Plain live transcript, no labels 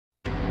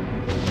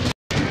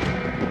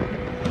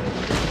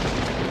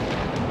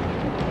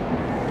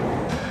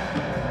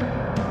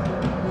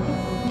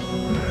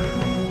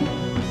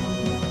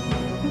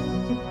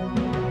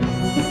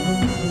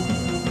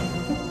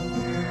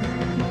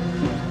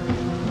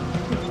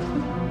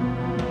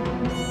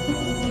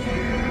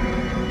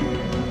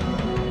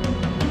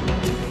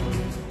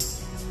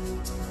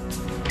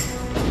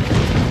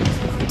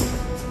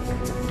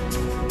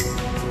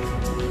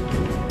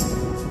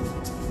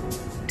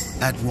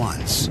At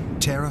once,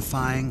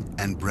 terrifying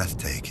and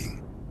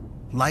breathtaking,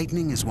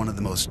 lightning is one of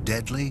the most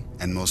deadly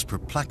and most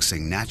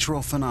perplexing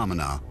natural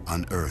phenomena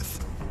on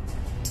Earth.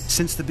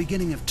 Since the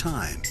beginning of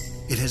time,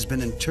 it has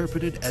been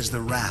interpreted as the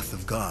wrath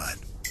of God.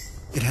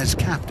 It has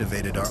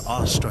captivated our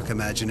awestruck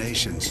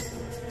imaginations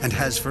and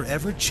has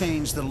forever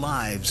changed the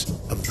lives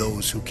of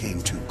those who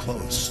came too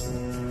close.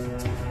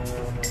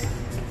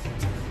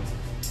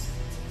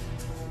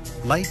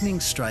 Lightning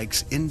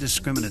strikes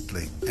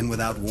indiscriminately and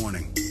without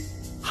warning.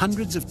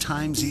 Hundreds of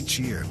times each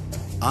year,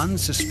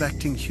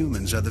 unsuspecting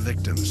humans are the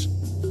victims.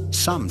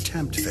 Some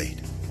tempt fate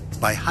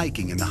by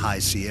hiking in the high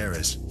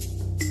Sierras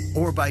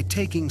or by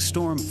taking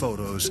storm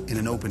photos in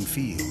an open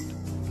field,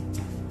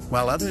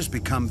 while others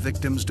become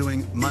victims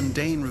doing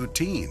mundane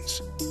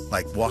routines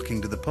like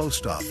walking to the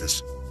post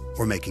office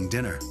or making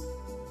dinner.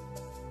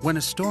 When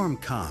a storm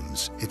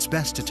comes, it's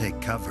best to take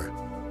cover,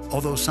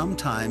 although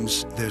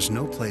sometimes there's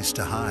no place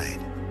to hide.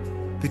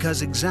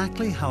 Because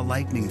exactly how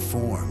lightning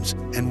forms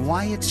and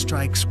why it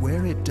strikes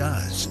where it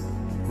does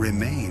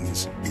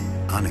remains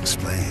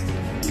unexplained.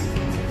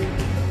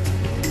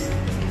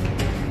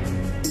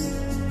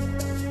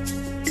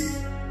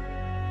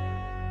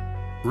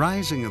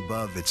 Rising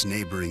above its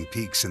neighboring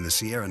peaks in the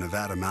Sierra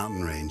Nevada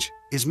mountain range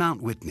is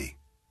Mount Whitney,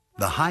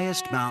 the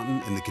highest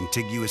mountain in the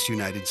contiguous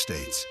United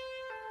States.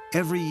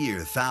 Every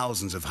year,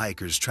 thousands of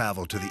hikers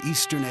travel to the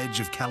eastern edge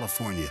of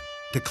California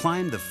to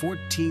climb the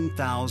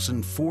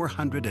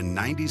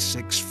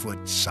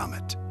 14,496-foot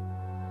summit.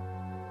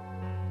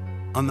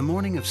 On the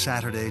morning of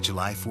Saturday,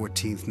 July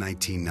 14,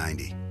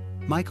 1990,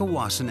 Michael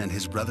Wasson and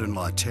his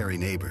brother-in-law Terry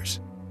Neighbors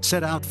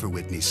set out for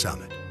Whitney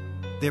Summit.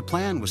 Their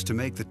plan was to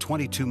make the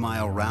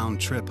 22-mile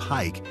round-trip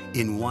hike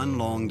in one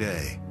long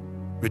day,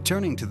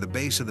 returning to the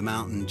base of the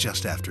mountain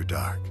just after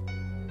dark.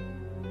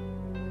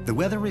 The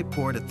weather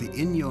report at the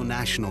Inyo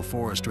National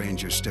Forest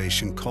Ranger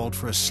Station called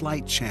for a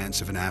slight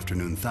chance of an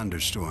afternoon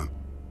thunderstorm,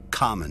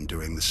 common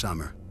during the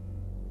summer.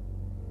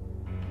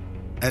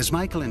 As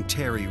Michael and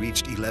Terry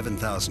reached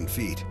 11,000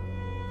 feet,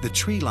 the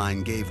tree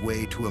line gave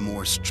way to a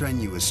more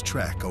strenuous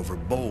trek over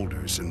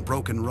boulders and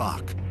broken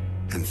rock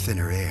and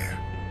thinner air.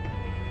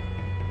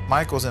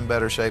 Michael's in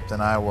better shape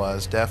than I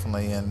was,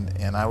 definitely,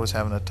 and I was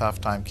having a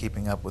tough time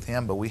keeping up with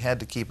him, but we had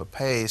to keep a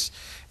pace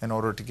in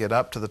order to get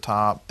up to the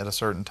top at a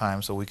certain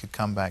time so we could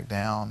come back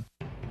down.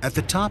 At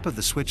the top of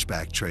the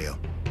Switchback Trail,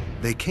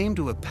 they came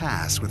to a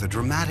pass with a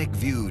dramatic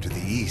view to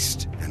the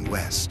east and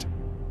west.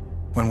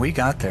 When we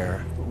got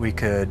there, we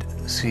could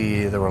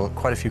see there were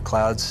quite a few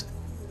clouds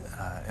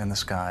in the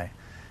sky,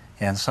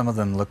 and some of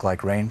them looked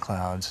like rain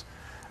clouds,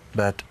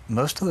 but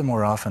most of them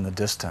were off in the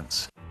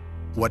distance.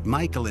 What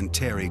Michael and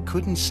Terry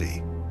couldn't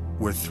see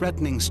were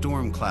threatening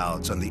storm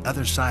clouds on the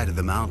other side of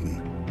the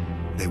mountain.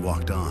 They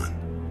walked on.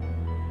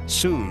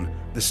 Soon,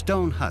 the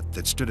stone hut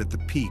that stood at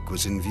the peak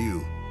was in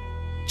view.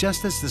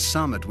 Just as the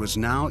summit was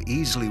now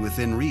easily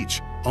within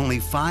reach, only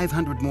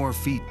 500 more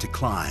feet to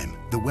climb,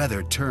 the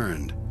weather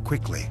turned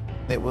quickly.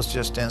 It was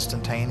just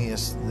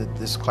instantaneous.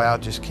 This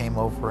cloud just came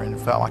over and it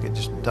felt like it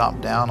just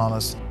dumped down on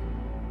us.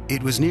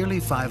 It was nearly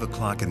 5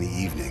 o'clock in the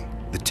evening.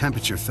 The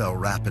temperature fell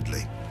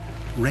rapidly.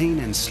 Rain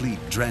and sleet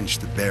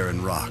drenched the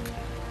barren rock.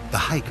 The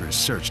hikers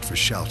searched for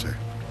shelter.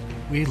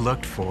 We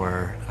looked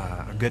for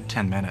a good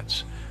 10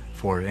 minutes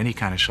for any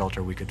kind of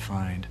shelter we could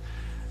find.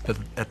 But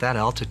at that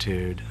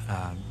altitude,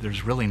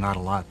 there's really not a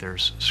lot.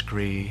 There's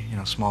scree,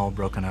 small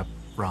broken up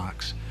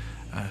rocks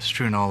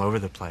strewn all over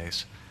the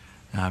place.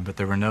 But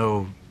there were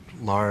no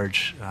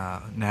large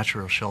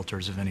natural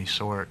shelters of any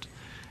sort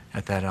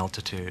at that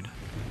altitude.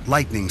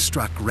 Lightning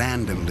struck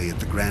randomly at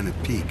the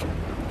granite peak.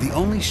 The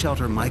only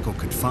shelter Michael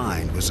could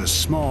find was a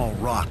small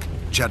rock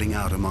jutting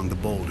out among the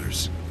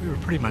boulders. We were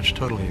pretty much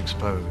totally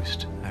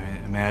exposed. I mean,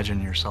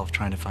 imagine yourself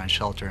trying to find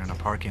shelter in a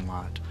parking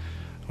lot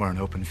or an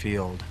open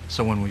field.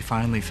 So when we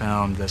finally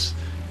found this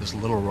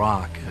little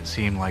rock, it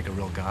seemed like a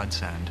real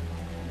godsend.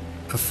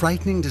 A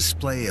frightening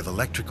display of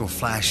electrical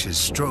flashes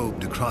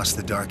strobed across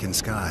the darkened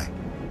sky.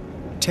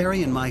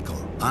 Terry and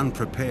Michael,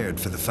 unprepared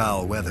for the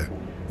foul weather,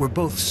 were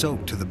both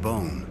soaked to the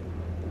bone.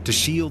 To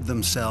shield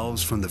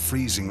themselves from the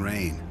freezing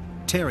rain,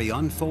 Terry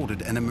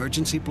unfolded an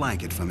emergency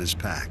blanket from his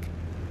pack.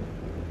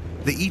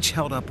 They each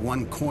held up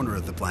one corner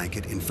of the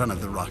blanket in front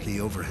of the rocky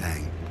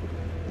overhang.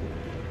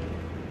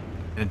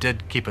 It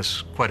did keep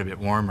us quite a bit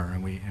warmer,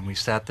 and we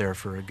sat there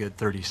for a good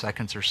 30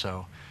 seconds or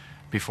so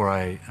before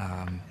it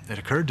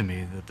occurred to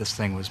me that this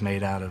thing was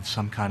made out of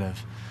some kind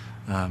of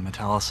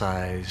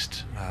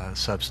metallicized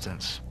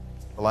substance.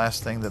 The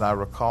last thing that I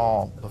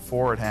recall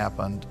before it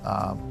happened,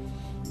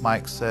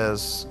 Mike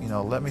says,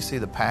 let me see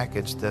the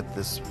package that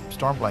this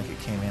storm blanket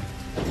came in.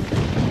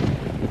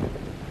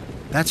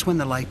 That's when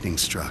the lightning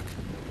struck,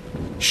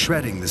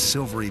 shredding the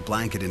silvery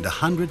blanket into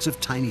hundreds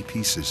of tiny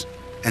pieces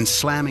and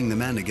slamming the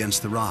men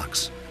against the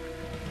rocks.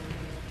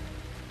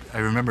 I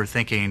remember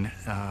thinking,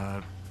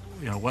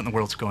 what in the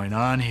world's going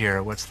on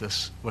here? What's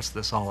this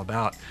all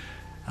about?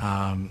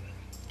 And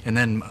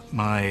then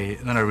I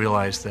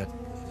realized that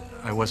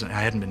I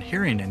hadn't been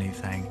hearing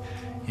anything,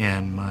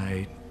 and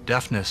my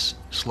deafness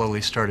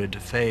slowly started to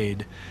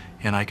fade,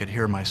 and I could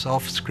hear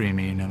myself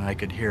screaming, and I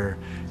could hear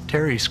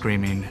Terry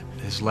screaming.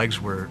 His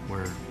legs were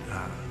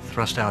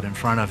thrust out in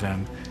front of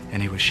him,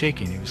 and he was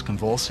shaking. He was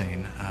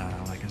convulsing,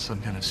 like in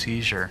some kind of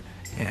seizure.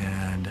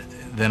 And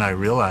then I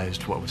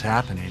realized what was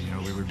happening. You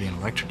know, we were being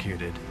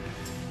electrocuted.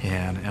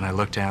 And I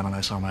looked down and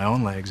I saw my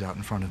own legs out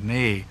in front of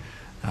me,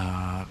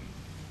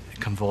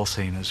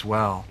 convulsing as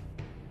well.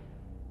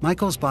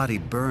 Michael's body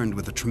burned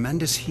with a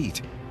tremendous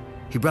heat.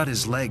 He brought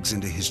his legs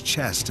into his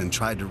chest and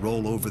tried to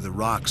roll over the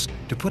rocks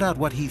to put out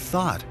what he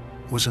thought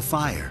was a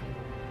fire.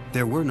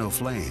 There were no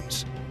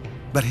flames,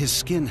 but his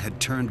skin had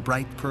turned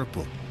bright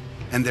purple,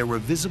 and there were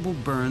visible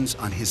burns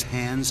on his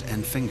hands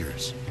and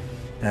fingers.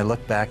 And I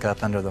looked back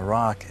up under the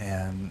rock,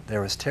 and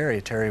there was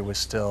Terry. Terry was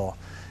still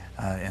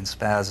in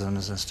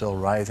spasms and still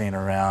writhing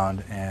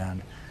around,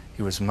 and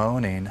he was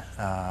moaning,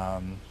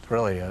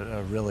 really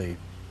a really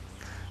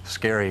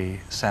scary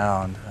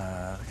sound,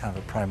 kind of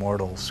a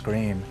primordial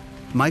scream.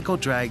 Michael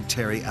dragged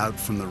Terry out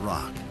from the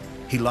rock.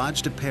 He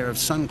lodged a pair of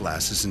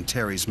sunglasses in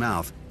Terry's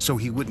mouth so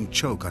he wouldn't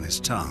choke on his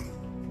tongue.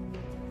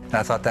 And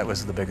I thought that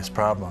was the biggest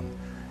problem,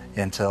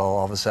 until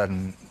all of a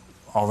sudden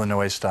all the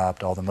noise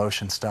stopped, all the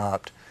motion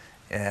stopped,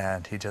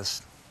 and he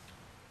just...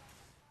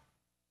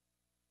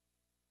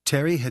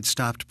 Terry had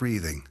stopped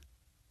breathing.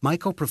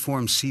 Michael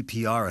performed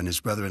CPR on his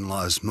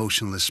brother-in-law's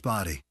motionless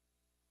body.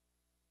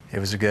 It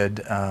was a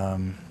good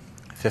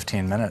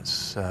 15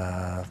 minutes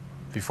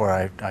before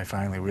I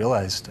finally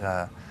realized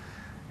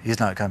he's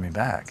not coming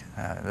back.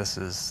 This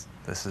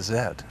is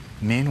it.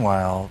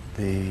 Meanwhile,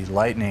 the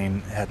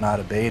lightning had not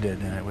abated,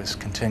 and it was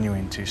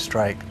continuing to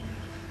strike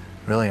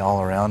really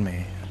all around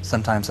me.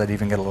 Sometimes I'd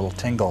even get a little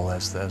tingle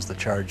as the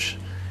charge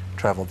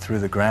traveled through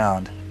the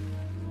ground.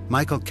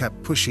 Michael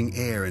kept pushing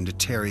air into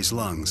Terry's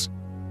lungs.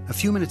 A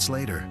few minutes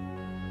later,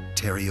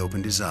 Terry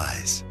opened his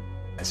eyes.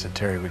 I said,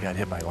 "Terry, we got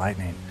hit by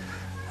lightning.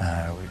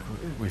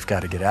 We've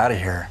got to get out of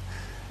here."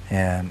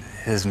 And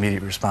his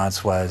immediate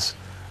response was,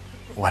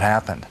 "What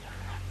happened?"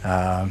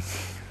 I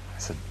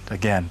said,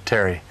 "Again,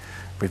 Terry,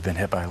 we've been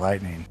hit by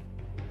lightning."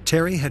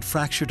 Terry had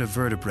fractured a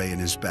vertebrae in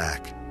his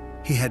back.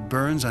 He had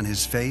burns on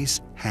his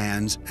face,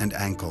 hands, and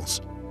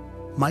ankles.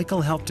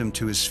 Michael helped him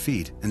to his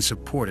feet and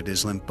supported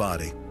his limp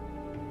body.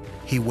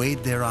 He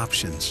weighed their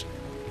options,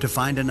 to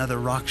find another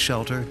rock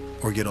shelter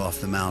or get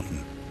off the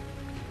mountain.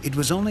 It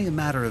was only a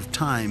matter of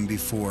time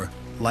before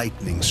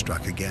lightning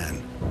struck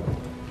again.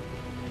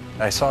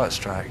 I saw it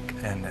strike,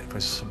 and it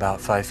was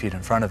about 5 feet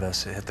in front of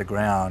us. It hit the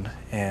ground,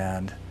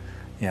 and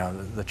you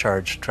know, the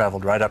charge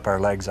traveled right up our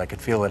legs. I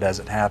could feel it as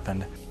it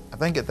happened. I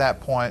think at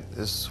that point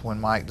is when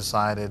Mike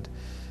decided,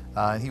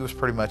 he was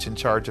pretty much in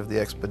charge of the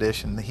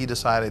expedition, he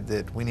decided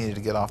that we needed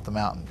to get off the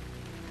mountain.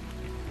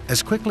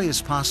 As quickly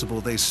as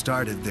possible, they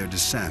started their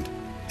descent,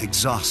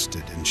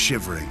 exhausted and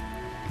shivering.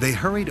 They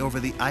hurried over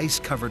the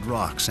ice-covered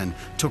rocks and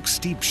took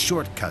steep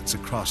shortcuts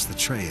across the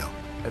trail.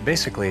 I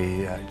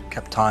basically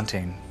kept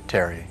taunting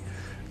Terry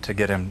to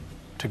get him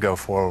to go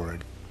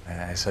forward.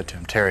 And I said to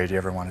him, "Terry, do you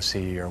ever want to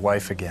see your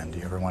wife again? Do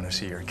you ever want to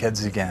see your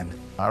kids again?"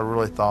 I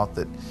really thought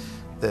that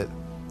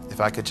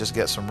if I could just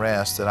get some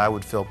rest, that I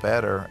would feel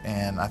better.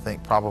 And I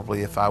think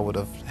probably if I would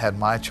have had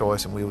my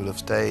choice and we would have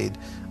stayed,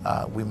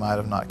 we might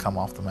have not come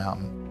off the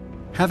mountain.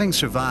 Having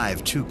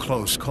survived 2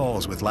 close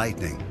calls with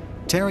lightning,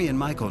 Terry and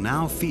Michael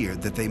now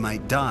feared that they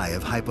might die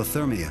of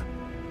hypothermia.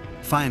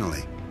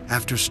 Finally,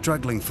 after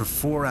struggling for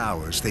 4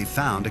 hours, they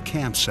found a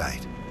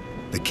campsite.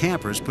 The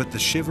campers put the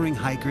shivering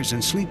hikers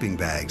in sleeping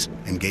bags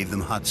and gave them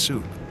hot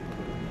soup.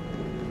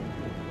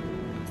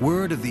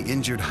 Word of the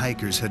injured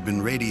hikers had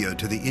been radioed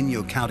to the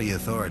Inyo County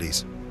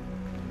authorities.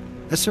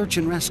 A search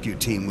and rescue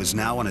team was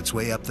now on its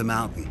way up the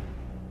mountain.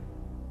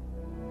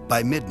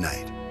 By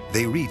midnight,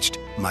 they reached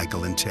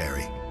Michael and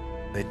Terry.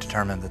 They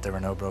determined that there were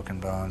no broken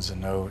bones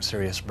and no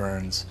serious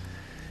burns,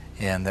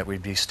 and that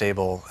we'd be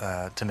stable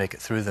to make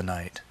it through the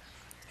night.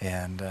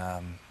 And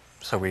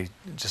so we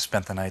just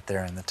spent the night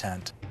there in the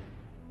tent.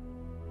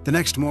 The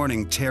next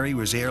morning, Terry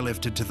was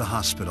airlifted to the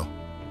hospital.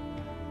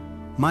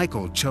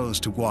 Michael chose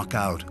to walk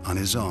out on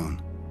his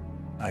own.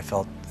 I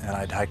felt, and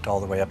I'd hiked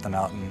all the way up the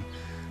mountain,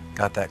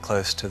 got that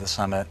close to the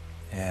summit,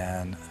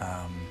 and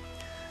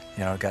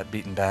you know, got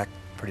beaten back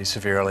pretty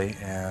severely,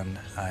 and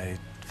I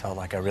felt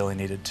like I really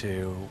needed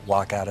to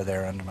walk out of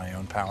there under my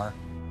own power.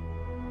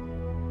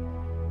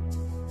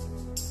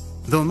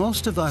 Though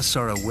most of us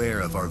are aware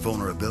of our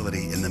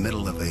vulnerability in the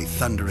middle of a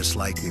thunderous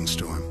lightning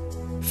storm,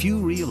 few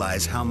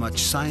realize how much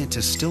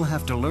scientists still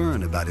have to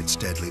learn about its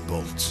deadly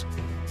bolts.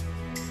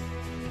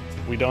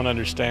 We don't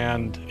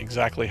understand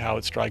exactly how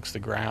it strikes the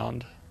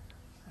ground.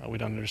 We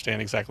don't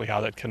understand exactly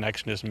how that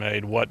connection is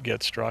made, what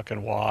gets struck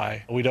and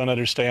why. We don't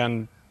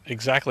understand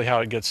exactly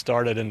how it gets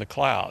started in the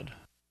cloud.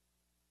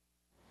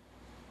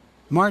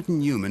 Martin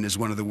Newman is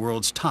one of the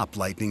world's top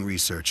lightning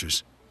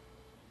researchers.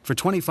 For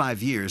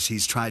 25 years,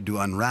 he's tried to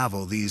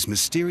unravel these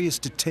mysterious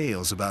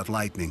details about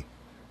lightning.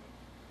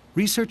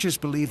 Researchers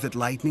believe that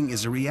lightning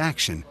is a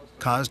reaction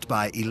caused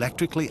by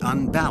electrically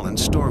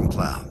unbalanced storm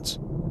clouds.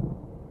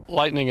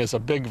 Lightning is a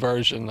big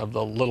version of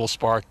the little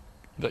spark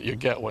that you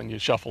get when you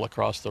shuffle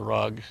across the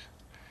rug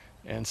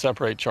and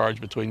separate charge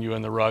between you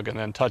and the rug and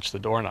then touch the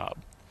doorknob.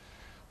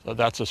 So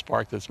that's a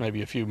spark that's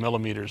maybe a few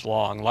millimeters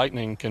long.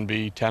 Lightning can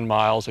be 10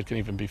 miles, it can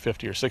even be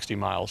 50 or 60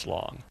 miles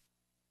long.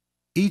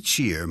 Each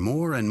year,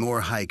 more and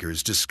more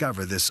hikers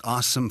discover this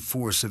awesome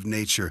force of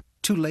nature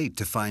too late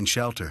to find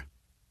shelter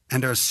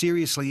and are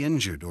seriously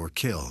injured or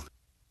killed.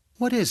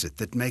 What is it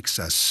that makes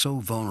us so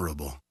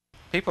vulnerable?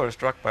 People are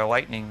struck by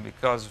lightning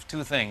because of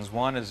two things.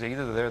 One is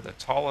either they're the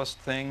tallest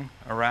thing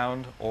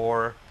around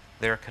or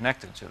they're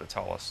connected to the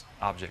tallest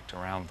object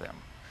around them.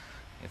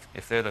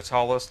 If they're the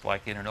tallest,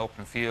 like in an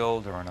open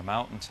field or on a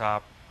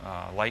mountaintop,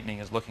 lightning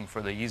is looking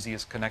for the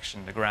easiest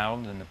connection to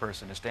ground, and the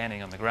person is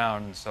standing on the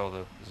ground, and so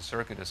the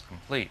circuit is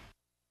complete.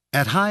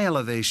 At high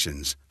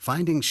elevations,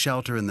 finding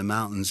shelter in the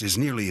mountains is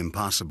nearly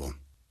impossible.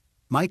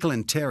 Michael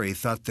and Terry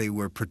thought they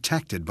were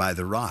protected by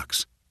the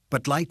rocks,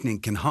 but lightning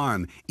can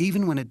harm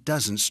even when it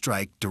doesn't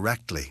strike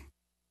directly.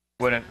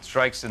 When it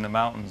strikes in the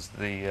mountains,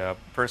 the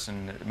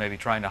person may be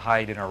trying to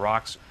hide in a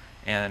rocks,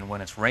 and when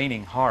it's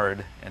raining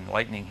hard and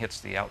lightning hits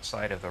the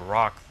outside of the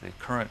rock, the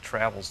current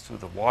travels through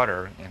the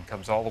water and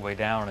comes all the way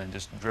down and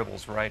just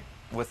dribbles right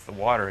with the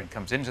water and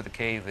comes into the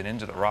cave and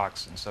into the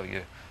rocks, and so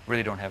you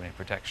really don't have any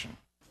protection.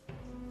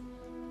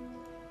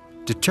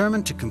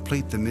 Determined to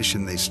complete the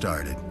mission they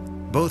started,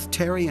 both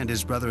Terry and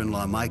his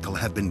brother-in-law Michael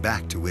have been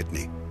back to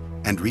Whitney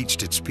and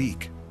reached its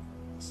peak,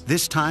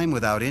 this time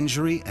without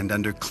injury and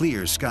under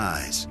clear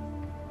skies.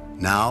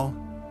 Now,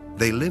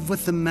 they live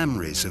with the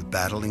memories of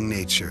battling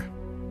nature.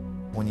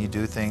 When you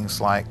do things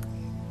like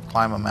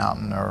climb a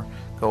mountain or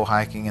go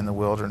hiking in the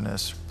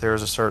wilderness,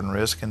 there's a certain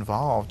risk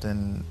involved,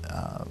 and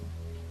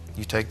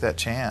you take that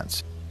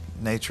chance.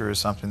 Nature is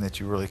something that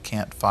you really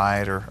can't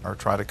fight or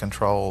try to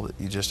control.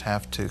 You just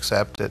have to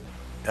accept it.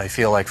 I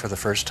feel like for the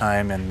first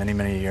time in many,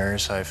 many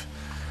years, I've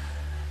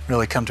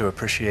really come to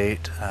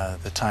appreciate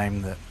the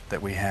time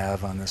that we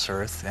have on this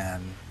earth,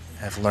 and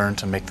have learned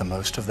to make the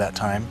most of that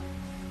time,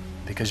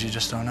 because you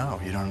just don't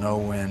know. You don't know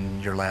when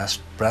your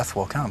last breath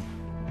will come.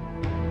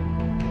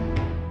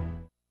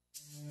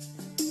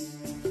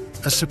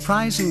 A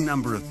surprising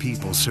number of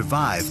people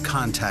survive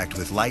contact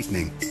with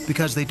lightning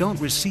because they don't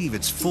receive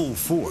its full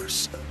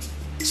force.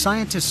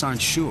 Scientists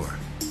aren't sure,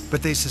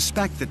 but they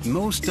suspect that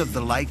most of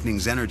the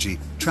lightning's energy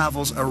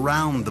travels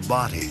around the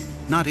body,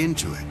 not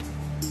into it.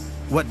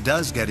 What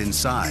does get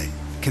inside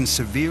can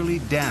severely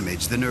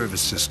damage the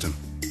nervous system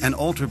and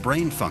alter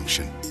brain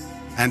function.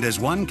 And as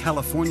one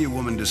California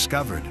woman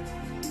discovered,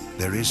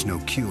 there is no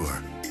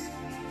cure.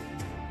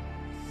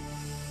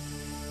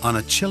 On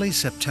a chilly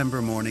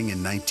September morning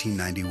in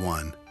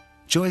 1991,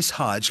 Joyce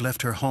Hodge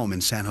left her home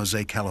in San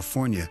Jose,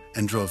 California,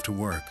 and drove to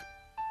work.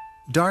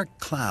 Dark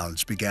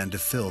clouds began to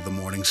fill the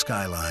morning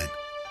skyline.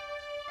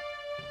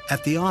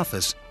 At the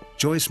office,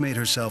 Joyce made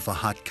herself a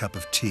hot cup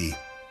of tea,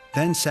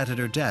 then sat at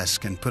her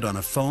desk and put on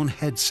a phone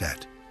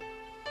headset.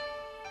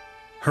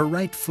 Her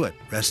right foot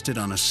rested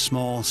on a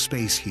small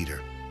space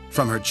heater.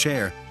 From her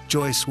chair,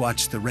 Joyce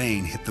watched the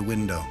rain hit the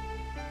window.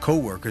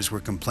 Co-workers were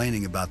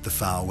complaining about the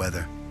foul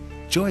weather.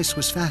 Joyce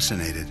was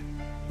fascinated,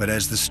 but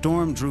as the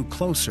storm drew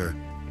closer,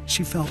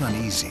 she felt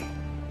uneasy.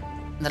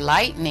 The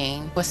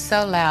lightning was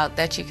so loud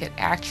that you could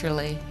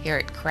actually hear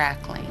it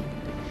crackling,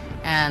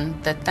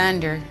 and the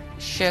thunder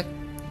shook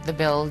the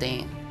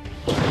building.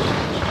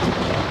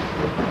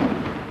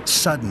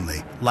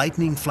 Suddenly,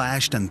 lightning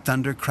flashed and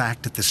thunder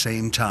cracked at the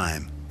same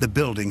time. The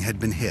building had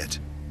been hit.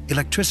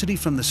 Electricity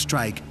from the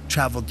strike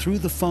traveled through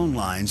the phone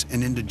lines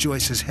and into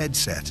Joyce's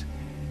headset.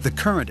 The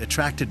current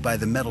attracted by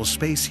the metal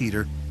space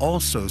heater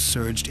also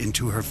surged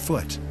into her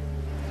foot.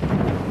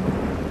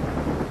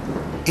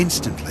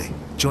 Instantly,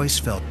 Joyce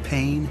felt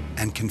pain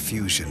and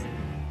confusion.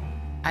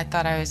 I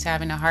thought I was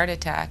having a heart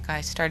attack.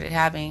 I started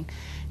having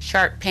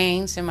sharp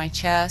pains in my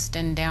chest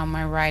and down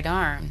my right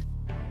arm.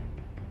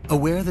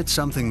 Aware that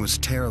something was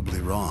terribly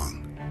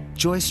wrong,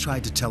 Joyce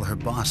tried to tell her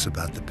boss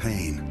about the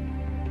pain.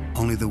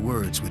 Only the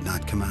words would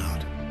not come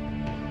out.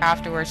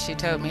 Afterwards, she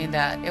told me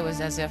that it was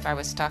as if I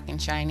was talking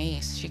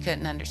Chinese. She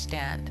couldn't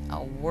understand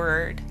a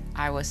word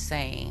I was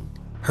saying.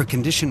 Her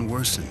condition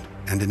worsened,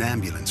 and an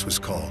ambulance was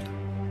called.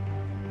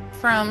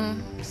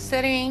 From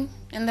sitting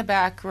in the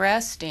back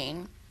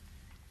resting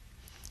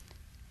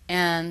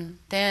and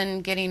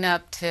then getting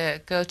up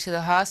to go to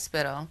the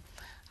hospital,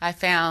 I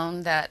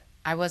found that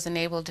I wasn't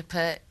able to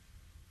put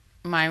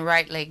my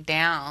right leg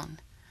down,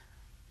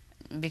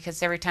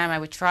 because every time I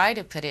would try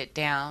to put it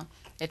down,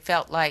 it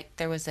felt like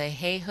there was a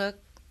hay hook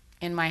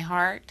in my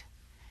heart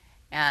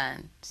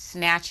and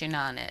snatching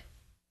on it.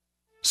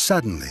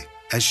 Suddenly,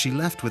 as she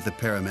left with the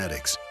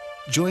paramedics,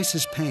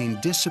 Joyce's pain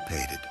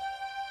dissipated.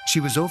 She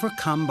was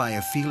overcome by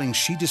a feeling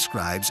she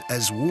describes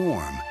as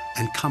warm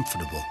and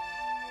comfortable.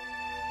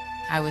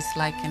 I was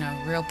like in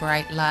a real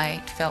bright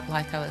light, felt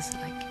like I was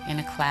like in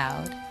a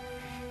cloud.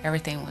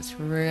 Everything was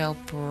real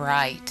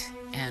bright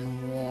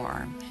and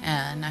warm,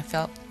 and I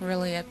felt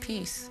really at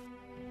peace.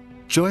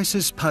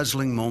 Joyce's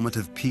puzzling moment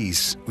of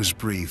peace was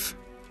brief.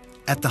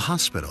 At the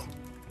hospital,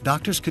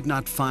 doctors could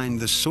not find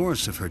the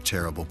source of her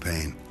terrible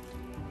pain.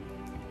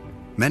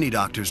 Many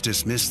doctors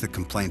dismiss the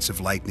complaints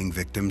of lightning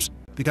victims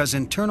because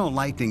internal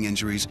lightning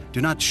injuries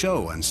do not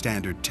show on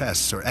standard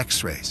tests or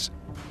x-rays.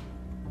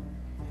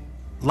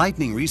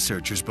 Lightning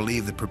researchers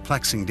believe the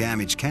perplexing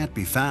damage can't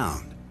be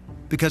found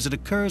because it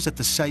occurs at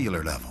the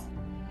cellular level.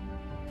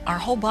 Our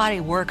whole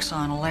body works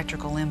on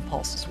electrical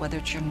impulses, whether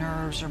it's your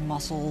nerves or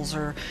muscles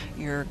or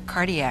your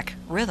cardiac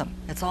rhythm.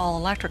 It's all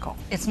electrical.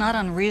 It's not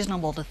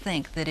unreasonable to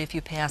think that if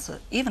you pass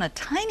even a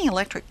tiny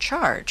electric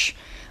charge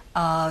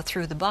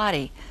through the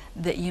body,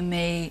 that you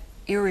may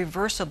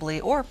irreversibly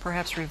or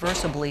perhaps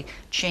reversibly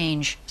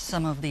change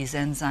some of these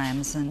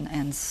enzymes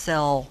and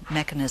cell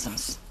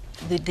mechanisms.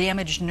 The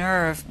damaged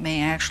nerve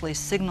may actually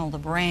signal the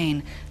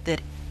brain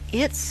that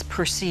it's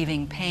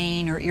perceiving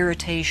pain or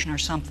irritation or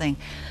something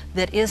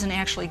that isn't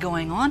actually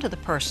going on to the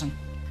person.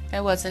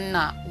 There was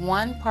not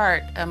one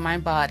part of my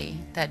body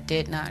that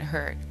did not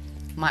hurt.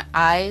 My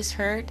eyes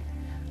hurt.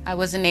 I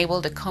wasn't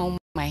able to comb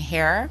my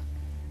hair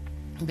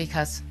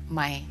because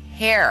my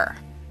hair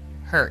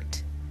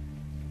hurt.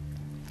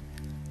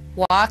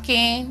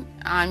 Walking,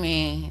 I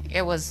mean,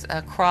 it was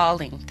a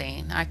crawling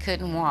thing. I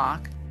couldn't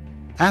walk.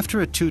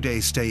 After a 2-day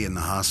stay in the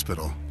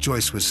hospital,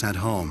 Joyce was sent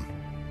home,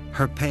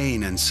 her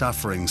pain and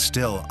suffering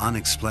still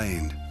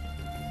unexplained.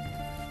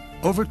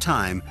 Over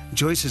time,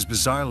 Joyce's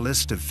bizarre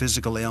list of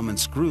physical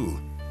ailments grew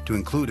to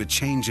include a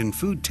change in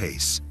food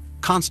tastes,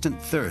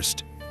 constant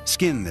thirst,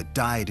 skin that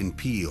dyed and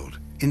peeled,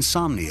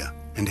 insomnia,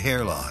 and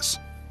hair loss.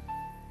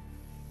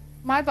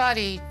 My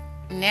body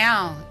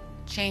now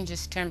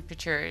changes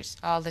temperatures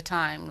all the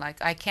time.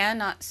 Like, I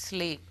cannot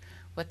sleep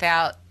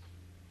without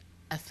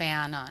a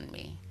fan on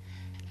me.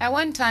 At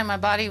one time, my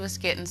body was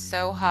getting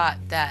so hot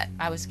that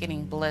I was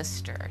getting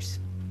blisters.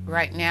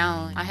 Right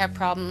now, I have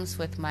problems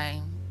with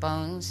my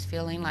bones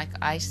feeling like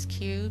ice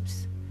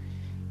cubes.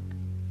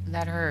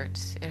 That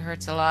hurts. It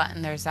hurts a lot,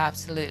 and there's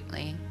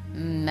absolutely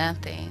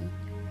nothing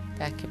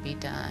that could be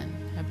done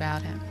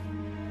about it.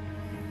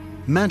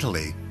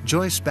 Mentally,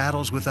 Joyce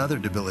battles with other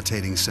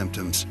debilitating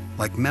symptoms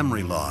like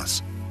memory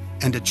loss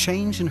and a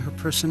change in her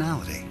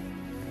personality.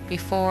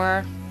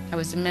 Before, I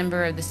was a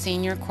member of the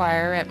senior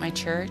choir at my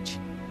church.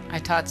 I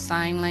taught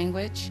sign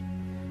language.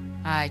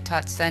 I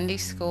taught Sunday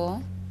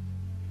school.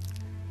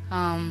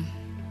 Now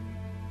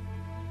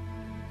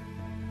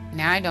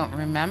I don't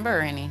remember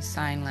any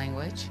sign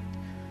language.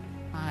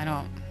 I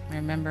don't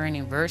remember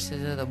any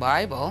verses of the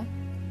Bible.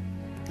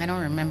 I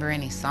don't remember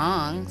any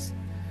songs.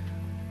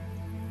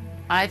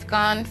 I've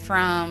gone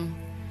from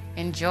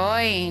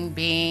enjoying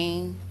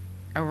being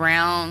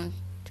around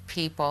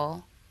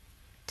people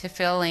to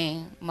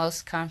feeling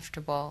most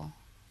comfortable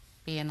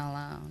being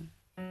alone.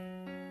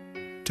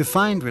 To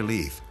find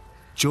relief,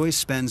 Joyce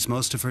spends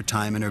most of her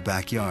time in her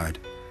backyard,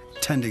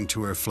 tending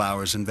to her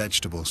flowers and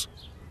vegetables.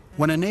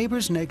 When a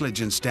neighbor's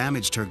negligence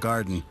damaged her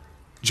garden,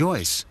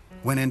 Joyce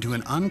went into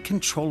an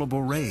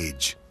uncontrollable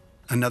rage,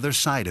 another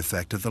side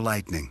effect of the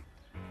lightning.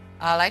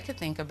 All I could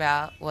think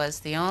about was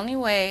the only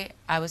way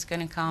I was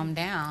going to calm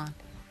down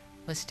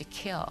was to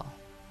kill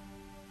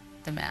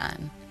the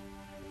man.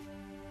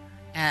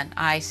 And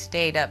I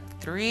stayed up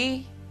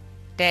 3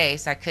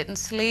 days. I couldn't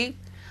sleep.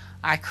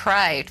 I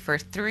cried for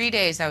 3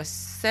 days. I was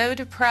so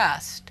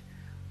depressed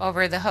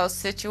over the whole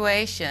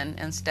situation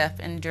and stuff,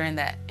 and during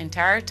that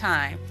entire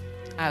time,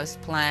 I was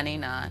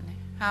planning on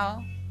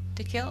how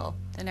to kill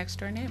the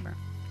next-door neighbor.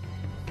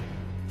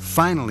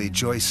 Finally,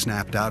 Joyce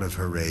snapped out of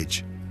her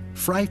rage,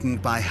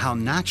 frightened by how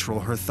natural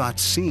her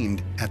thoughts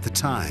seemed at the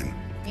time.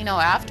 You know,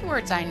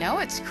 afterwards I know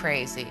it's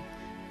crazy,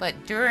 but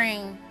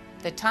during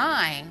the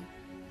time,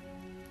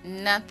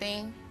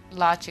 nothing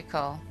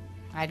logical.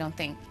 I don't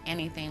think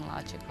anything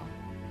logical.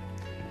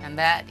 And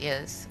that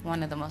is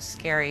one of the most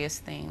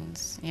scariest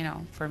things, you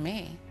know, for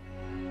me.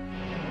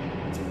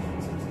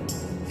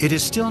 It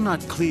is still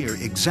not clear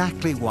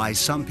exactly why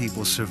some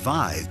people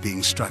survive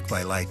being struck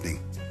by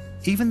lightning.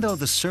 Even though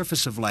the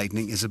surface of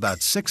lightning is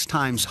about 6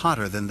 times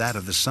hotter than that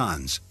of the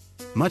sun's,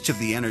 much of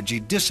the energy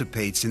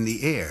dissipates in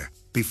the air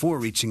before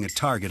reaching a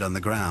target on the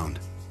ground.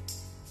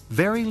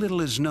 Very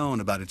little is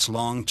known about its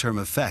long-term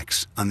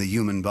effects on the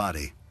human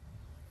body.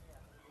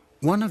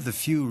 One of the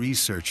few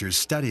researchers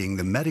studying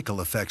the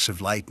medical effects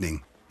of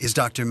lightning is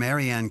Dr.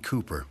 Marianne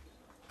Cooper,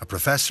 a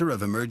professor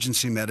of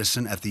emergency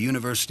medicine at the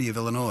University of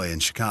Illinois in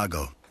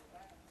Chicago.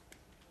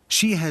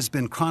 She has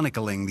been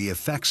chronicling the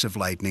effects of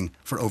lightning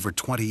for over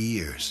 20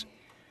 years.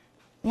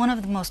 One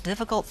of the most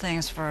difficult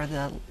things for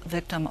the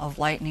victim of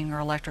lightning or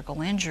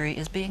electrical injury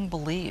is being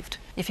believed.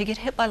 If you get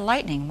hit by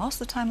lightning,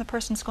 most of the time the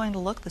person's going to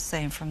look the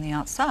same from the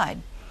outside,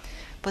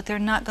 but they're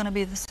not going to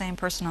be the same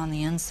person on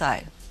the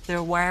inside.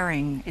 Their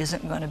wiring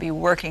isn't going to be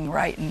working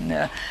right,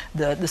 and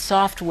the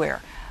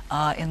software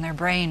in their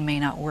brain may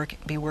not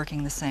be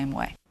working the same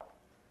way.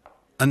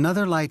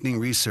 Another lightning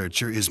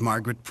researcher is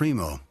Margaret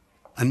Primo,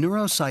 a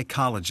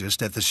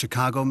neuropsychologist at the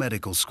Chicago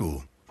Medical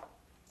School.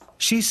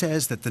 She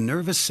says that the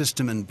nervous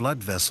system and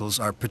blood vessels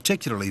are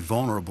particularly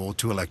vulnerable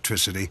to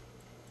electricity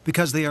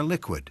because they are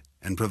liquid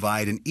and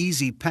provide an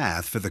easy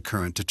path for the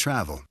current to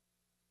travel.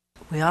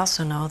 We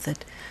also know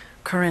that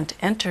current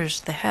enters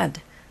the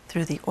head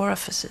through the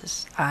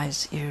orifices,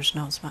 eyes, ears,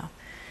 nose, mouth,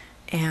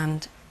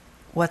 And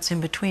what's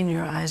in between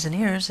your eyes and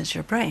ears is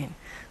your brain.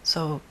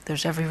 So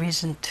there's every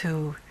reason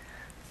to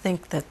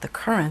think that the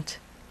current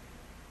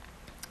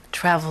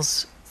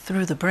travels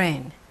through the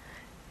brain,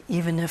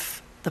 even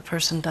if the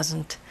person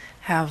doesn't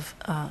have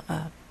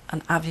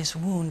an obvious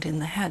wound in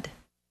the head.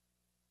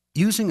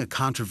 Using a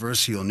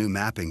controversial new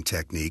mapping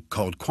technique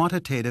called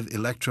quantitative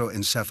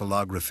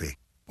electroencephalography,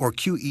 or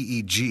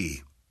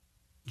QEEG,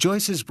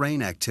 Joyce's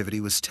brain activity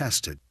was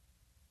tested.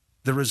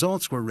 The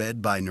results were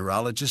read by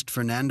neurologist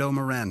Fernando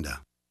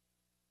Miranda.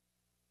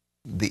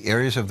 The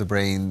areas of the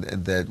brain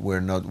that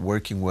were not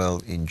working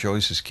well in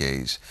Joyce's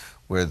case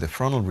were the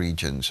frontal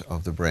regions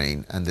of the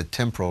brain and the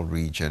temporal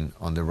region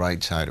on the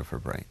right side of her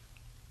brain.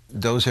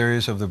 Those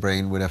areas of the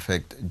brain would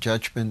affect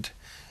judgment,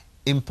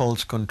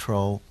 impulse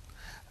control,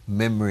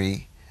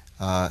 memory,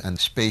 and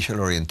spatial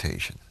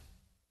orientation.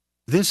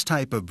 This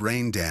type of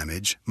brain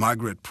damage,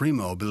 Margaret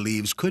Primo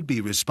believes, could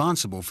be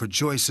responsible for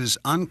Joyce's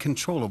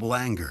uncontrollable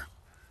anger.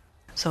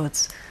 So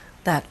it's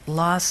that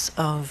loss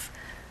of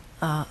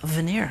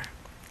veneer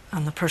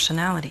on the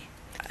personality.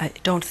 I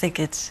don't think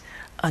it's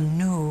a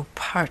new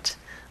part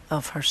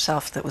of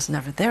herself that was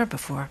never there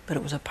before, but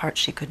it was a part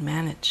she could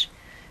manage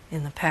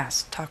in the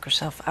past, talk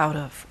herself out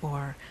of,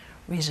 or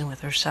reason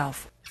with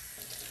herself.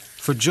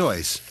 For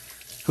Joyce,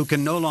 who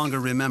can no longer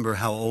remember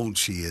how old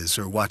she is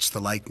or watch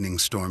the lightning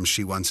storms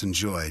she once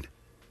enjoyed,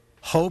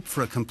 hope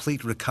for a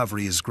complete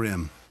recovery is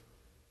grim.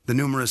 The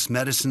numerous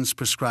medicines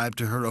prescribed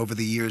to her over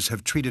the years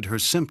have treated her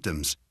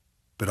symptoms,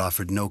 but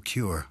offered no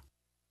cure.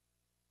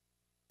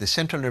 The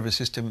central nervous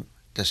system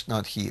does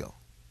not heal.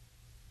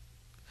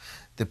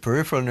 The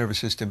peripheral nervous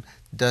system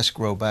does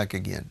grow back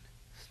again.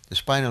 The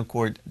spinal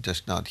cord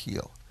does not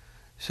heal.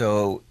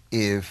 So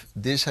if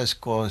this has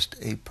caused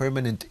a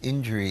permanent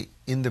injury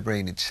in the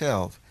brain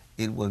itself,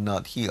 it will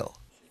not heal.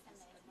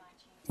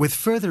 With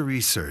further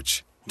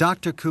research,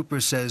 Dr. Cooper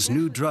says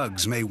new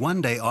drugs may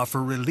one day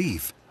offer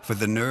relief for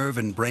the nerve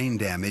and brain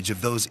damage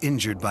of those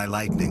injured by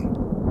lightning.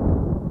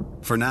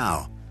 For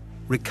now,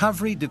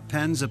 recovery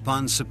depends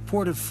upon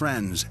supportive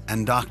friends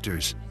and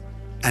doctors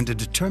and a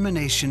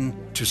determination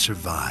to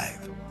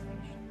survive.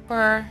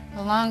 For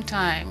a long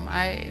time,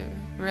 I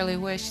really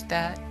wished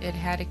that it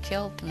had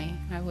killed me.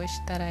 I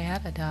wished that I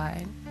had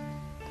died.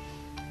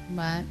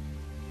 But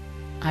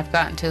I've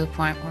gotten to the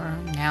point where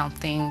now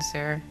things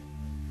are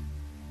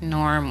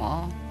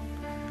normal,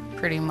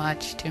 pretty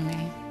much to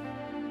me.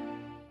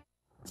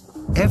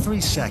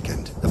 Every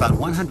second, about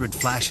 100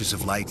 flashes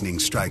of lightning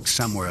strike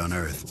somewhere on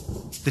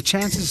Earth. The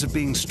chances of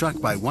being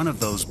struck by one of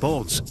those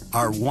bolts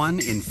are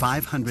 1 in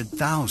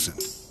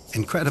 500,000.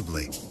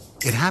 Incredibly,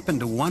 it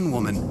happened to one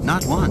woman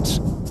not once,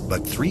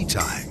 but 3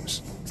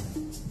 times.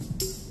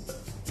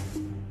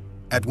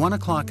 At 1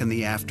 o'clock in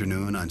the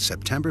afternoon on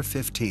September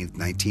 15,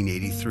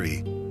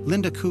 1983,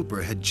 Linda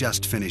Cooper had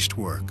just finished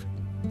work.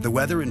 The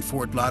weather in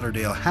Fort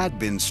Lauderdale had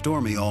been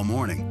stormy all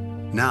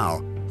morning.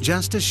 Now,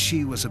 just as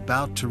she was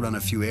about to run a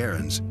few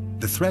errands,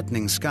 the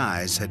threatening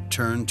skies had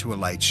turned to a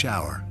light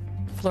shower.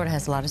 Florida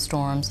has a lot of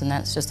storms, and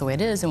that's just the way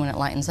it is, and when it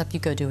lightens up, you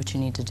go do what you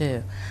need to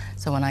do.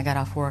 So when I got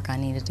off work, I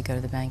needed to go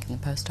to the bank and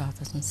the post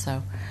office, and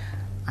so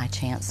I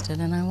chanced it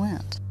and I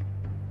went.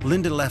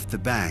 Linda left the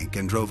bank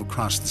and drove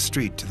across the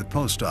street to the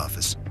post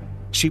office.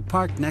 She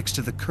parked next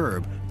to the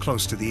curb,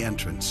 close to the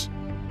entrance.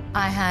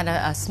 I had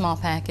a small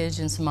package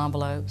and some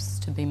envelopes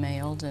to be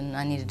mailed, and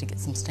I needed to get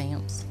some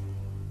stamps.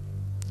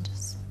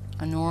 Just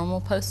a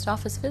normal post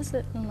office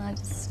visit, and I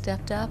just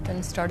stepped up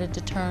and started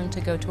to turn to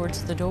go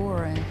towards the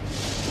door, and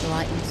the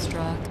lightning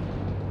struck.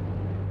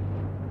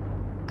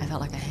 I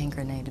felt like a hand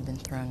grenade had been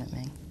thrown at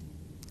me.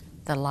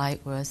 The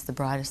light was the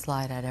brightest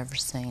light I'd ever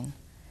seen.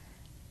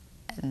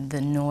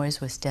 The noise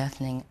was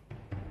deafening.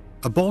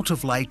 A bolt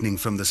of lightning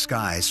from the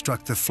sky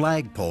struck the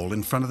flagpole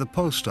in front of the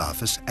post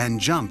office and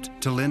jumped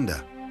to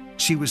Linda.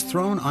 She was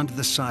thrown onto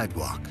the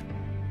sidewalk.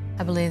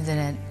 I believe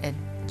that it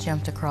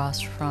jumped across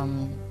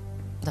from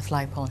the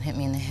flagpole and hit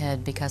me in the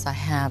head because I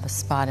have a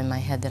spot in my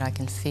head that I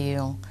can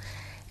feel,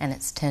 and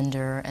it's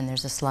tender, and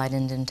there's a slight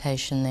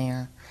indentation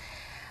there.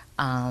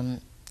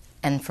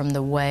 And from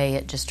the way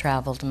it just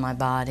traveled to my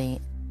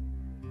body.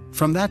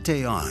 From that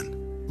day on,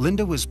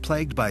 Linda was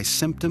plagued by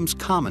symptoms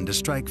common to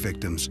strike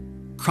victims: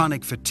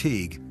 chronic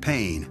fatigue,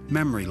 pain,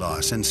 memory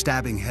loss, and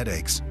stabbing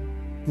headaches.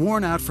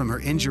 Worn out from her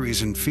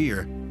injuries and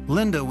fear,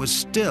 Linda was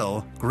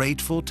still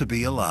grateful to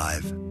be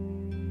alive.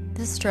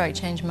 This strike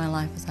changed my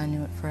life as I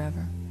knew it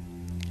forever.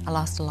 I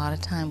lost a lot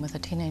of time with a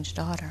teenage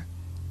daughter.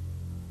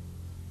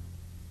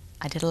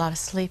 I did a lot of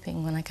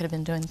sleeping when I could have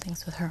been doing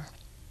things with her.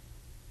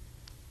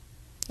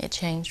 It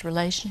changed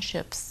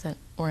relationships that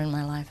were in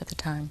my life at the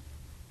time.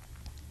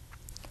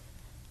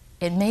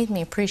 It made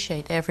me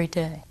appreciate every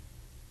day.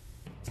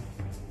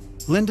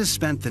 Linda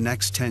spent the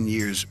next 10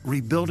 years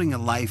rebuilding a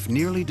life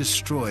nearly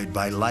destroyed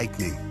by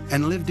lightning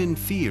and lived in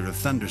fear of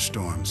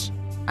thunderstorms.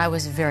 I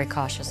was very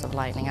cautious of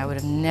lightning. I would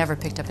have never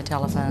picked up a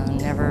telephone,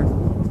 never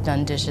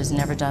done dishes,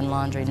 never done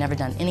laundry, never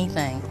done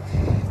anything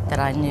that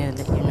I knew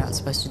that you're not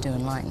supposed to do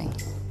in lightning.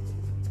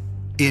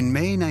 In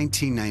May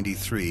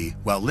 1993,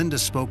 while Linda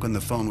spoke on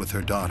the phone with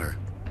her daughter,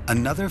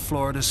 another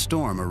Florida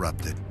storm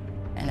erupted.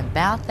 And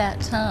about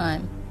that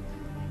time,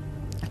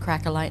 a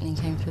crack of lightning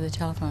came through the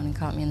telephone and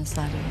caught me in the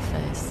side of the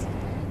face.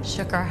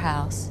 Shook our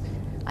house.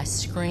 I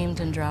screamed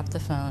and dropped the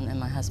phone, and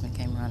my husband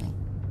came running.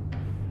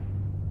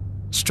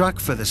 Struck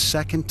for the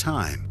second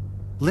time,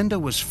 Linda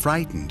was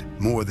frightened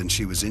more than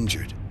she was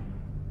injured.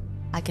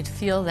 I could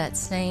feel that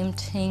same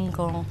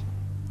tingle,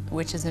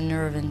 which is a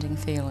nerve-ending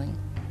feeling.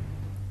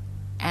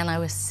 And I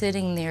was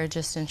sitting there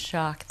just in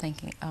shock,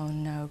 thinking, oh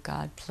no,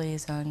 God,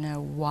 please, oh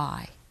no,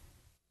 why?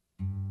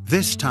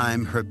 This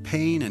time, her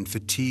pain and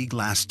fatigue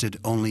lasted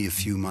only a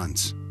few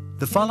months.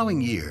 The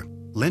following year,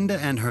 Linda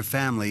and her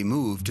family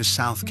moved to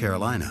South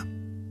Carolina,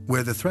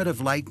 where the threat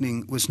of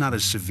lightning was not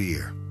as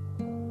severe.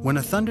 When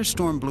a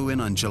thunderstorm blew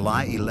in on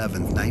July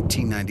 11,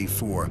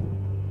 1994,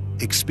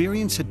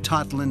 experience had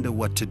taught Linda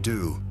what to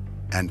do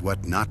and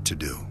what not to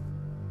do.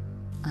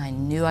 I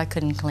knew I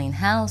couldn't clean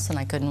house, and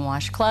I couldn't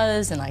wash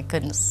clothes, and I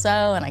couldn't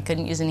sew, and I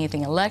couldn't use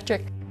anything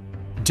electric.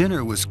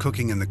 Dinner was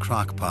cooking in the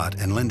crock pot,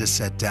 and Linda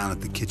sat down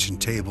at the kitchen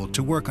table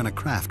to work on a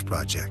craft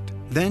project.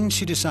 Then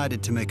she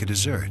decided to make a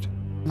dessert.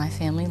 My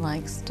family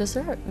likes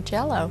dessert,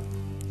 Jell-O.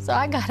 So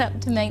I got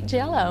up to make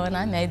Jell-O, and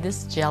I made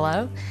this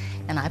Jell-O,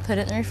 and I put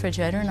it in the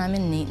refrigerator, and I'm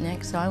in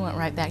Neatnik, so I went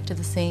right back to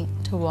the sink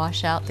to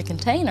wash out the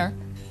container.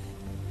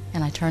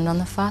 And I turned on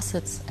the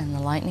faucets, and the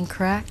lightning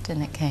cracked,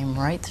 and it came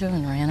right through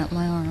and ran up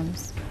my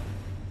arms.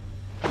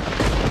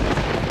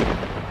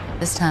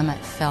 This time I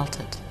felt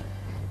it,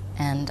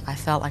 and I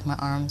felt like my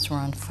arms were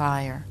on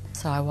fire.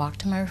 So I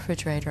walked to my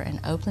refrigerator and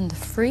opened the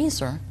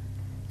freezer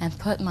and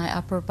put my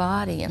upper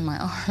body and my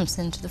arms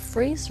into the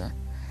freezer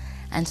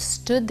and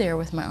stood there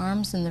with my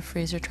arms in the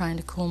freezer trying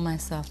to cool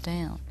myself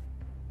down.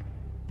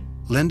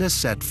 Linda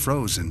sat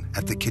frozen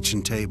at the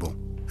kitchen table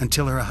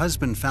until her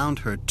husband found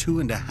her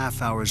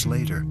 2.5 hours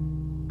later.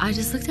 I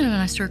just looked at him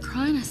and I started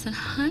crying. I said,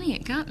 honey,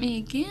 it got me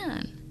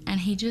again. And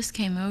he just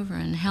came over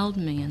and held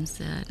me and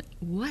said,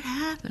 what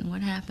happened?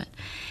 What happened?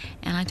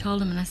 And I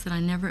told him, and I said, I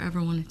never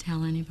ever want to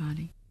tell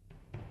anybody.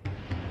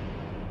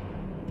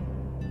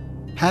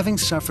 Having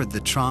suffered the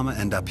trauma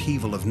and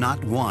upheaval of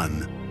not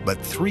one, but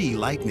 3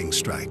 lightning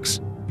strikes,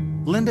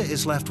 Linda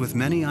is left with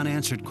many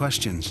unanswered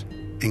questions,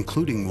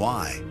 including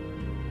why.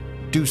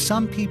 Do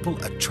some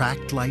people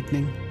attract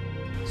lightning?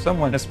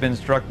 Someone that's been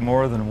struck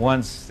more than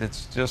once,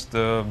 it's just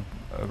a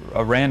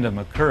random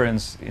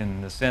occurrence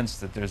in the sense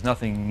that there's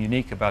nothing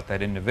unique about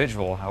that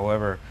individual.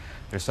 However,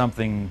 there's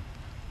something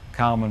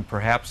common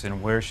perhaps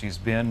in where she's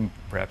been,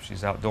 perhaps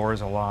she's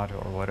outdoors a lot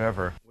or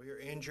whatever. We're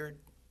injured.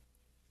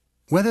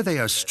 Whether they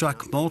are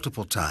struck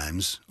multiple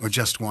times or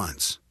just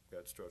once,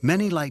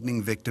 many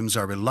lightning victims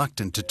are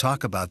reluctant to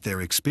talk about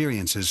their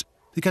experiences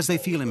because they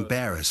feel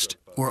embarrassed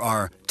or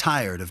are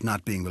tired of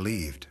not being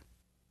believed.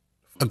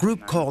 A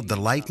group called the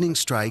Lightning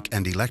Strike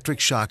and Electric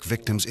Shock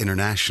Victims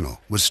International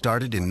was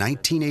started in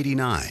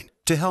 1989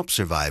 to help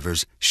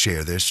survivors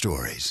share their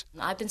stories.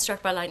 I've been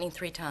struck by lightning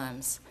 3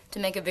 times. To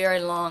make a very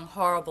long,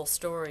 horrible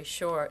story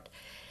short,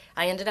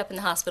 I ended up in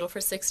the hospital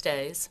for 6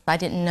 days. I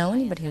didn't know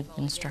anybody who'd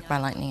been struck by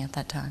lightning at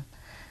that time.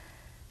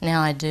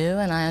 Now I do,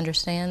 and I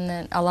understand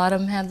that a lot of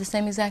them have the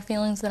same exact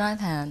feelings that I've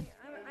had.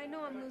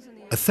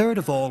 A third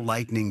of all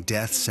lightning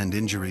deaths and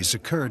injuries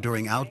occur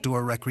during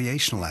outdoor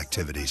recreational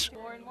activities.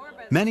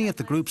 Many at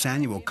the group's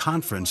annual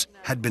conference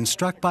had been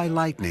struck by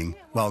lightning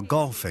while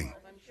golfing.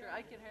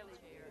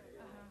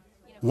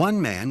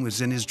 One man was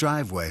in his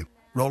driveway,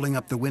 rolling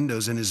up the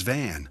windows in his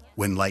van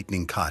when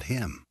lightning caught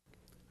him.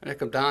 And I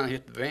come down and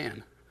hit the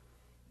van.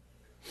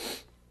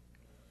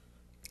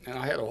 And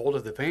I had a hold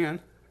of the van.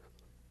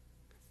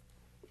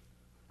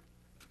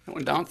 I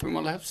went down through my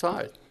left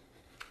side.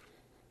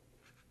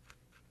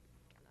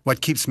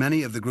 What keeps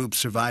many of the group's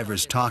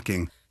survivors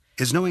talking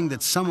is knowing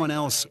that someone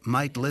else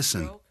might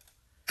listen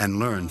and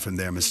learn from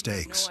their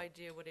mistakes.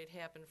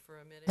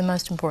 The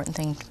most important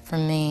thing for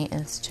me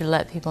is to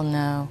let people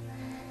know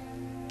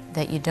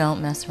that you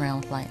don't mess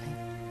around with lightning.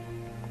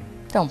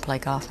 Don't play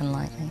golf in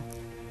lightning.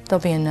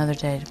 There'll be another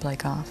day to play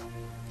golf.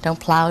 Don't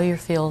plow your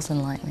fields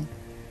in lightning.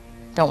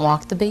 Don't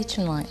walk the beach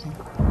in lightning.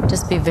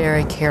 Just be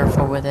very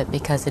careful with it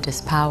because it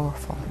is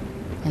powerful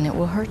and it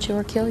will hurt you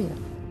or kill you.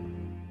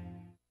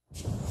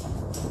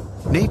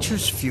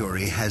 Nature's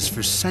fury has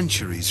for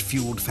centuries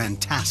fueled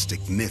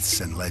fantastic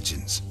myths and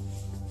legends.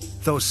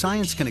 Though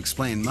science can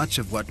explain much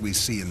of what we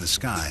see in the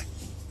sky,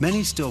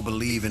 many still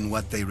believe in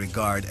what they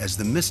regard as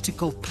the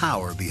mystical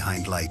power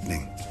behind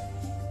lightning.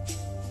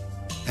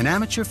 An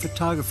amateur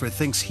photographer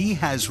thinks he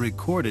has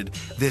recorded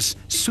this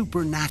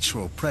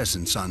supernatural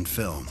presence on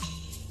film.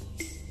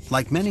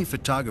 Like many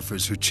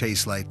photographers who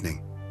chase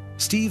lightning,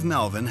 Steve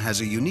Melvin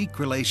has a unique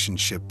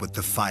relationship with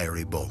the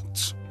fiery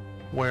bolts.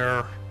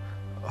 Where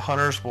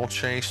hunters will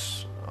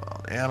chase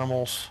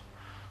animals,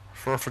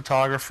 for a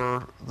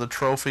photographer, the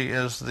trophy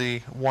is the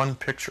one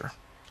picture.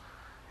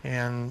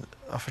 And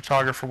a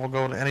photographer will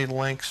go to any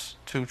lengths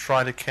to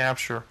try to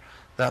capture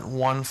that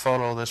one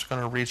photo that's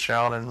going to reach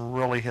out and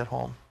really hit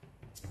home.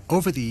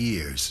 Over the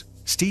years,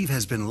 Steve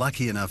has been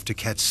lucky enough to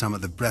catch some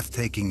of the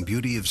breathtaking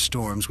beauty of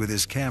storms with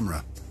his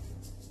camera.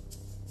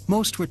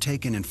 Most were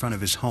taken in front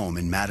of his home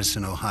in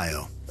Madison,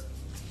 Ohio.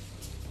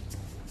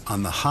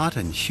 On the hot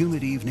and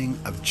humid evening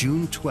of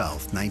June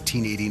 12,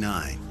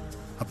 1989,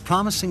 a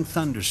promising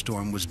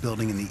thunderstorm was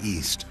building in the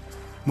east,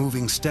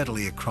 moving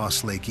steadily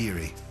across Lake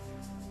Erie.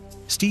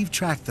 Steve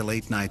tracked the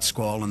late-night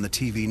squall on the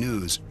TV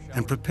news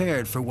and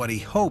prepared for what he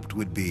hoped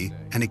would be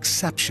an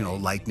exceptional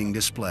lightning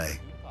display.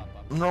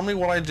 Normally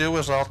what I do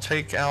is I'll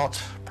take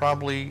out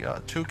probably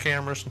 2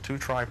 cameras and 2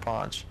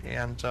 tripods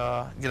and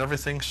get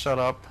everything set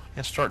up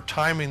and start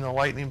timing the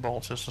lightning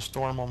bolts as the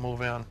storm will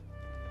move in.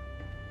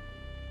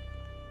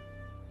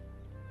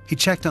 He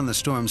checked on the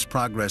storm's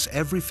progress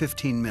every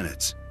 15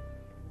 minutes.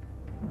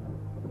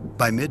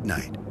 By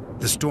midnight,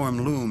 the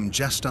storm loomed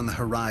just on the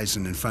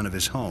horizon in front of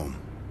his home.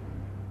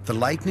 The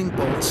lightning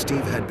bolts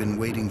Steve had been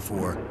waiting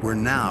for were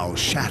now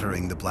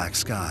shattering the black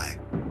sky.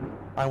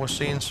 I was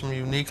seeing some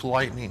unique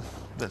lightning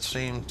that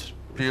seemed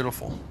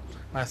beautiful.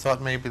 I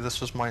thought maybe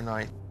this is my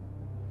night.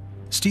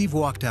 Steve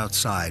walked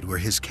outside where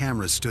his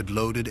camera stood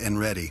loaded and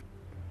ready.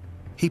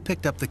 He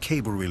picked up the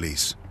cable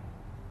release.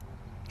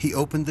 He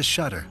opened the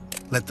shutter,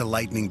 let the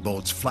lightning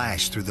bolts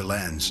flash through the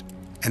lens,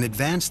 and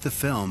advanced the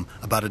film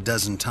about a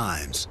dozen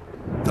times.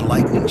 The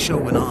lightning show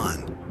went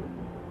on.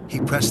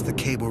 He pressed the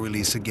cable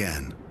release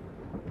again.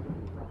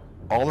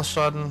 All of a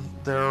sudden,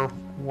 there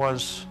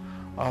was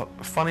a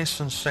funny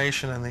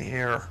sensation in the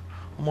air,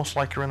 almost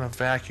like you're in a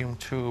vacuum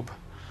tube.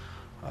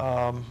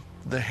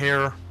 The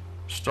hair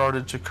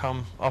started to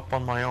come up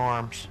on my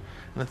arms.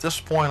 And at this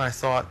point, I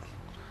thought,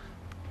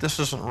 this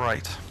isn't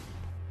right.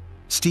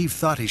 Steve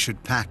thought he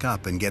should pack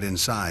up and get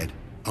inside,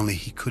 only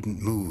he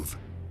couldn't move.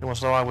 It was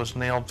as though I was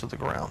nailed to the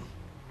ground.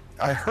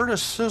 I heard a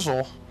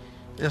sizzle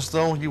as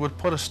though you would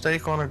put a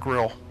steak on a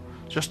grill.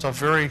 Just a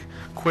very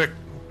quick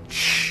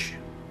shh.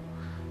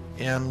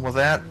 And with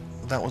that,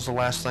 that was the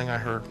last thing I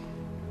heard.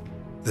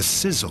 The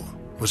sizzle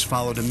was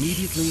followed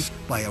immediately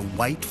by a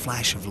white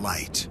flash of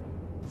light.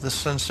 The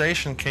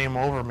sensation came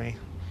over me.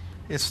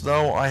 It's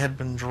though I had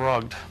been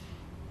drugged.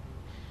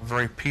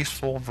 Very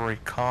peaceful, very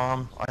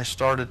calm. I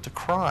started to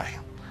cry,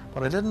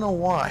 but I didn't know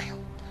why.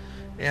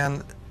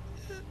 And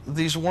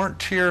these weren't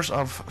tears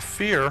of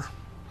fear,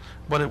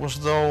 but it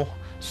was though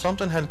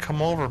something had come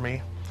over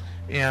me,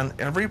 and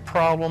every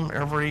problem,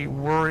 every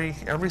worry,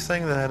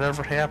 everything that had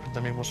ever happened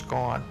to me was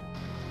gone.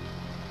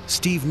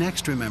 Steve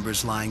next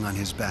remembers lying on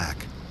his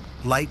back.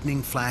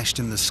 Lightning flashed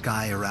in the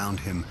sky around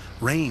him.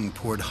 Rain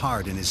poured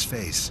hard in his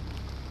face.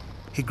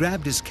 He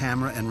grabbed his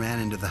camera and ran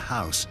into the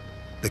house.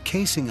 The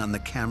casing on the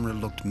camera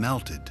looked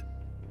melted.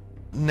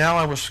 Now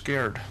I was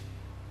scared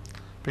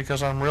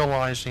because I'm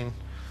realizing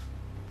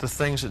the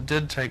things that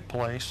did take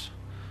place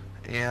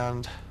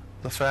and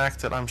the fact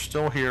that I'm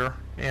still here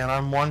and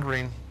I'm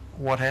wondering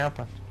what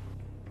happened.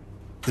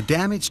 The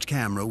damaged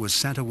camera was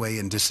sent away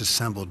and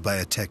disassembled by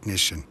a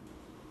technician.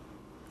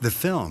 The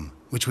film,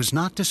 which was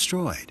not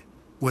destroyed,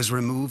 was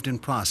removed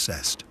and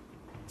processed.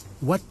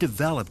 What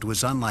developed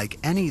was unlike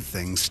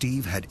anything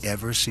Steve had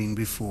ever seen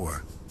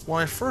before.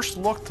 When I first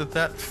looked at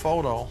that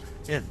photo,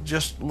 it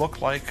just looked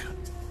like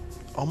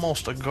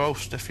almost a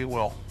ghost, if you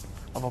will,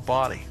 of a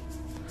body.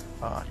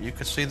 You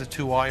could see the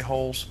 2 eye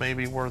holes,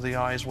 maybe where the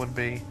eyes would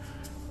be,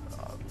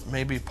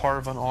 maybe part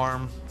of an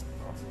arm,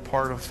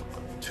 part of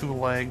 2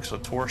 legs, a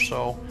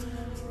torso,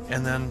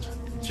 and then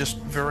just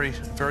very,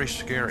 very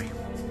scary.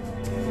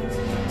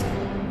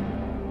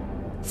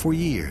 For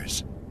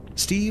years,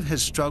 Steve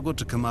has struggled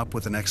to come up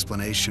with an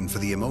explanation for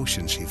the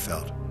emotions he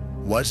felt.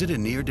 Was it a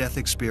near-death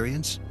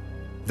experience?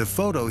 The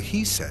photo,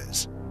 he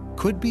says,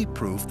 could be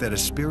proof that a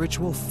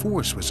spiritual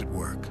force was at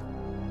work.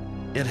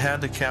 It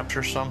had to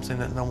capture something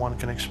that no one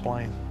can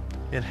explain.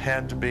 It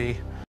had to be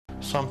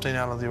something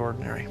out of the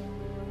ordinary.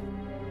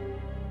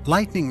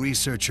 Lightning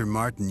researcher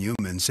Martin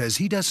Newman says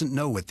he doesn't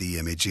know what the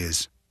image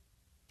is.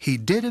 He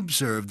did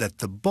observe that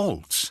the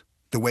bolts,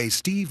 the way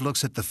Steve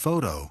looks at the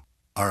photo,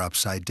 are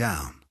upside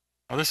down.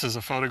 Well, this is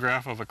a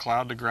photograph of a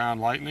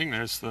cloud-to-ground lightning.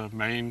 There's the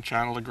main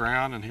channel to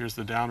ground, and here's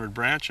the downward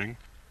branching.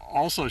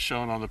 Also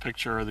shown on the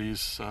picture are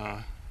these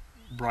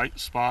bright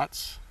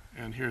spots,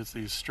 and here's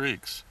these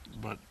streaks.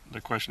 But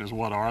the question is,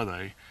 what are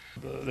they?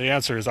 The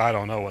answer is, I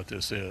don't know what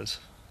this is.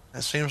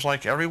 It seems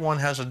like everyone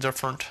has a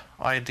different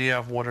idea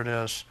of what it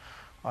is.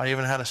 I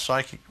even had a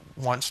psychic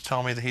once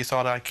tell me that he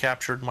thought I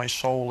captured my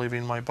soul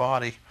leaving my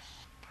body.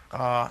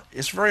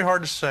 It's very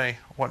hard to say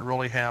what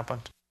really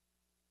happened.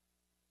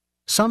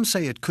 Some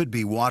say it could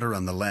be water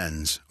on the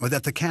lens, or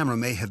that the camera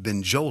may have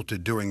been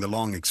jolted during the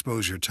long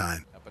exposure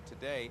time.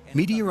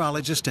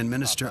 Meteorologist and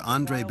minister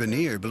Andre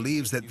Bonnier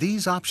believes that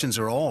these options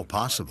are all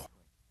possible.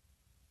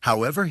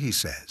 However, he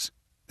says,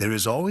 there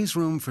is always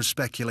room for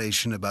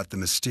speculation about the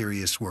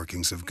mysterious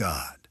workings of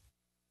God.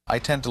 I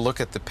tend to look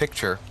at the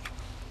picture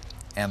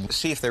and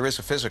see if there is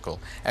a physical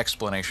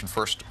explanation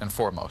first and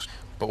foremost.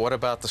 But what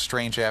about the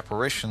strange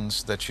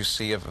apparitions that you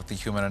see of the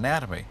human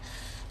anatomy?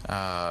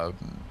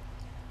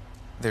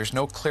 There's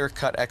no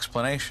clear-cut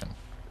explanation.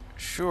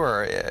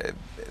 Sure,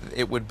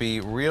 it would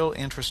be real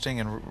interesting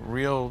and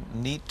real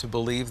neat to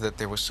believe that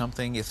there was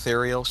something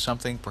ethereal,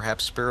 something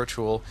perhaps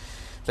spiritual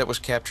that was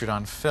captured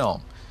on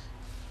film.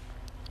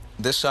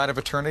 This side of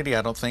eternity,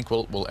 I don't think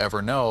we'll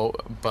ever know,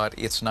 but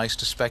it's nice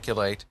to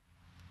speculate.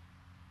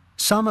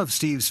 Some of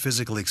Steve's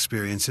physical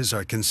experiences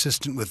are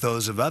consistent with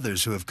those of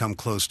others who have come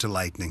close to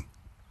lightning.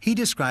 He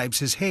describes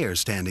his hair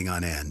standing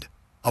on end,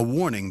 a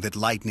warning that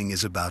lightning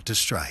is about to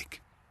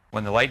strike.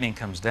 When the lightning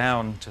comes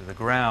down to the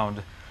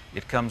ground,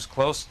 it comes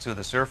close to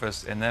the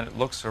surface and then it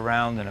looks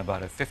around in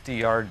about a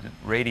 50-yard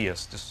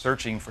radius, just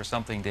searching for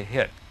something to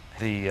hit.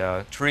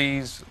 The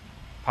trees,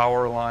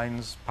 power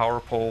lines, power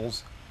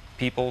poles,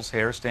 people's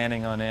hair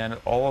standing on end,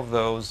 all of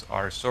those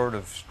are sort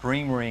of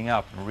streamering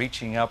up and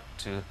reaching up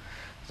to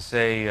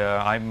say,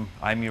 I'm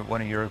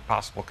one of your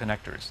possible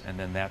connectors, and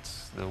then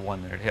that's the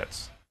one that it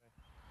hits.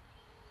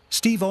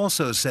 Steve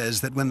also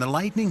says that when the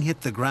lightning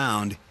hit the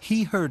ground,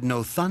 he heard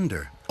no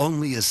thunder,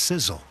 only a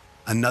sizzle,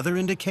 another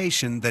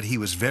indication that he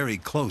was very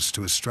close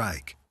to a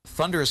strike.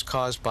 Thunder is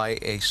caused by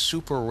a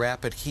super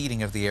rapid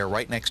heating of the air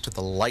right next to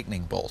the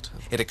lightning bolt.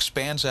 It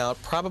expands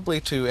out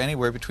probably to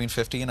anywhere between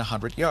 50 and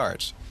 100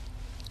 yards.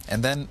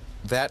 And then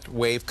that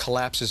wave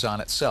collapses on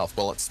itself.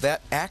 Well, it's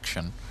that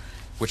action,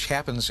 which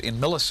happens in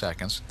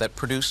milliseconds, that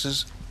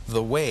produces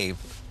the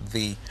wave,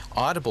 the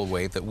audible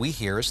wave that we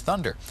hear as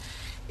thunder.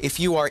 If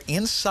you are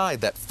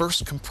inside that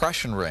first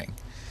compression ring,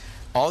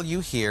 all you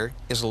hear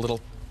is a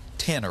little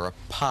tin or a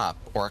pop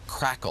or a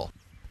crackle.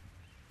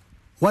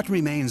 What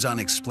remains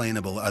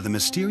unexplainable are the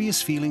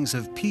mysterious feelings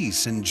of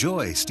peace and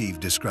joy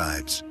Steve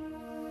describes.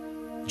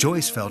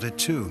 Joyce felt it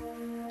too.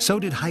 So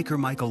did hiker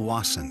Michael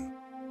Wasson.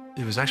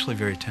 It was actually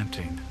very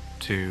tempting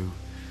to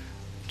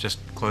just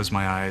close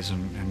my eyes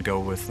and go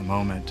with the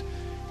moment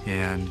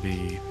and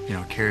be,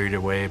 carried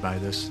away by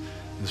this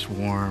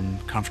warm,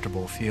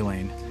 comfortable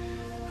feeling.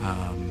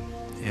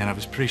 And I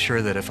was pretty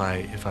sure that if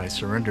I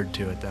surrendered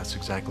to it, that's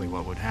exactly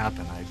what would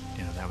happen.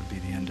 That would be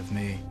the end of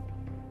me.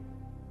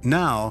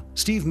 Now,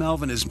 Steve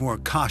Melvin is more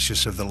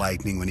cautious of the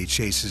lightning when he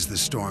chases the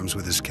storms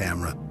with his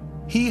camera.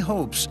 He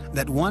hopes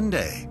that one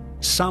day,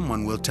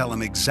 someone will tell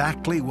him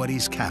exactly what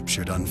he's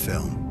captured on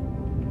film.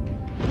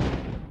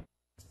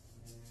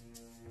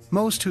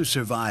 Most who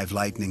survive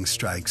lightning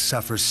strikes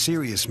suffer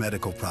serious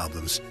medical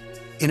problems.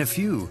 In a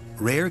few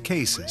rare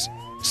cases,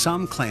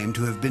 some claim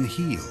to have been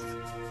healed.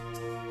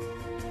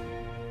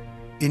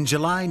 In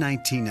July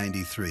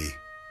 1993,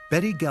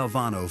 Betty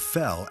Galvano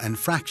fell and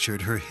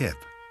fractured her hip.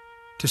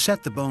 To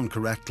set the bone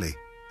correctly,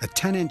 a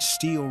 10-inch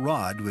steel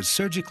rod was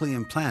surgically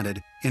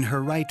implanted in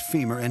her right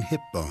femur and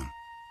hip bone.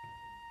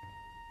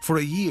 For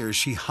a year,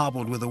 she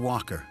hobbled with a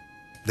walker,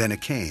 then a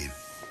cane.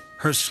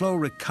 Her slow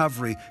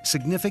recovery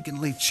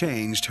significantly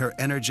changed her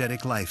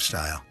energetic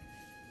lifestyle.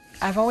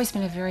 I've always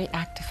been a very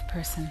active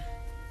person,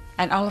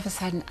 and all of a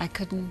sudden I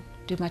couldn't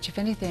do much of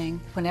anything.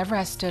 Whenever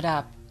I stood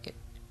up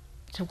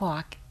to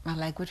walk, my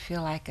leg would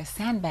feel like a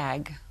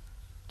sandbag,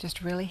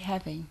 just really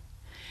heavy.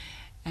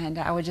 And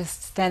I would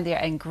just stand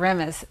there and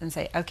grimace and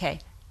say, okay,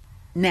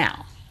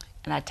 now,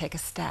 and I'd take a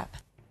step.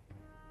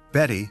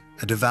 Betty,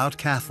 a devout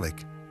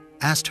Catholic,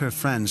 asked her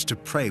friends to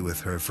pray with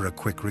her for a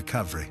quick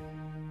recovery.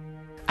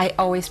 I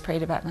always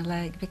prayed about my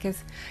leg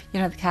because,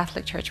 the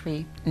Catholic Church,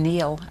 we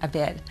kneel a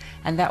bit,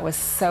 and that was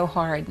so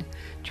hard,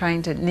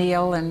 trying to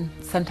kneel and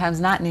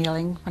sometimes not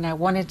kneeling when I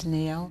wanted to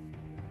kneel.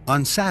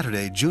 On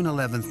Saturday, June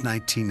 11th,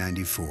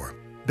 1994,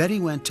 Betty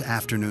went to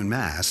afternoon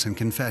Mass and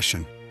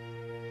confession.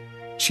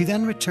 She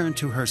then returned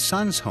to her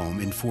son's home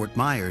in Fort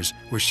Myers,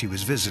 where she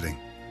was visiting.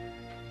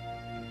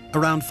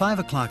 Around 5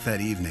 o'clock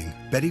that evening,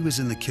 Betty was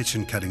in the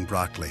kitchen cutting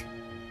broccoli.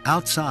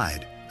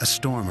 Outside, a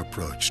storm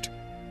approached.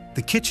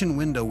 The kitchen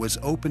window was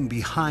open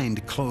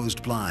behind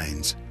closed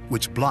blinds,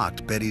 which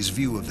blocked Betty's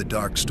view of the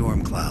dark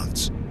storm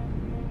clouds.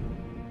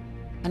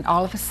 And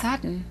all of a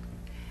sudden,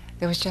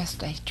 there was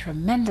just a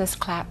tremendous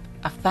clap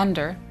of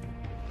thunder.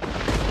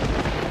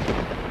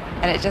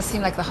 And it just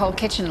seemed like the whole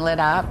kitchen lit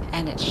up,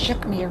 and it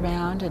shook me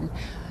around, and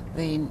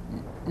the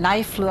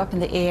knife flew up in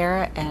the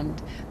air,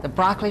 and the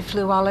broccoli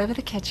flew all over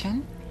the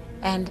kitchen.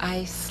 And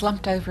I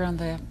slumped over on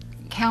the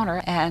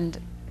counter, and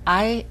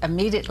I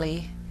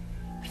immediately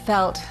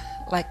felt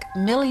like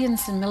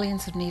millions and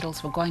millions of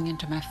needles were going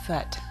into my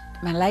foot.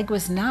 My leg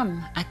was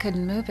numb. I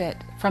couldn't move it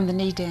from the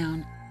knee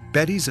down.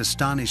 Betty's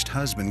astonished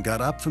husband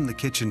got up from the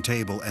kitchen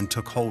table and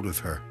took hold of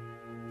her.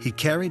 He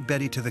carried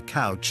Betty to the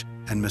couch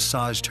and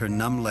massaged her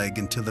numb leg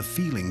until the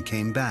feeling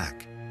came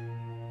back.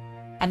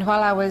 And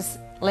while I was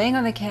laying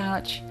on the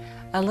couch,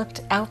 I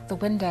looked out the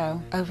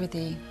window over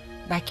the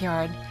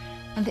backyard,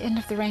 and the end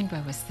of the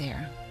rainbow was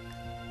there.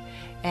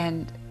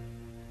 And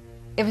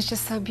it was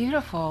just so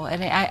beautiful,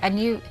 and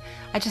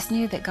I just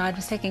knew that God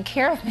was taking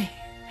care of me.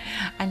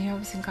 I knew I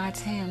was in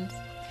God's hands.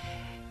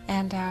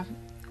 And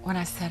when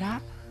I sat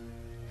up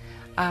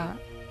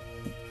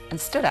and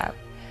stood up,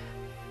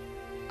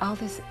 all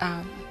this,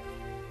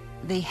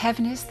 the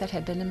heaviness that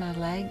had been in my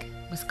leg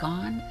was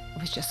gone.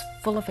 It was just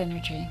full of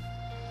energy.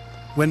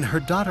 When her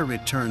daughter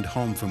returned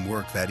home from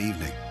work that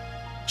evening,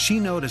 she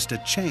noticed a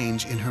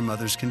change in her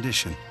mother's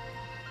condition.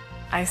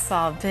 I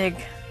saw a big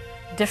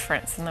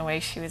difference in the way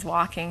she was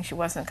walking. She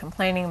wasn't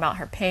complaining about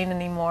her pain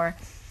anymore.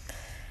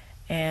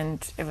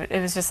 And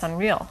it was just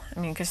unreal. I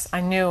mean, because I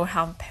knew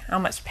how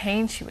much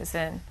pain she was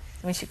in.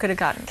 I mean, she could have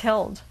gotten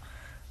killed,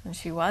 and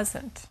she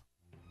wasn't.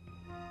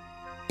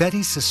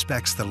 Betty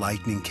suspects the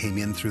lightning came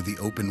in through the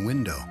open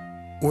window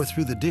or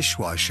through the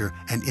dishwasher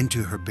and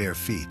into her bare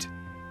feet.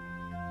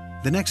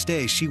 The next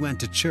day, she went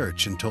to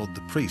church and told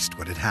the priest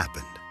what had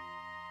happened.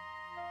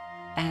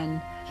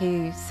 And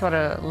he sort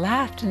of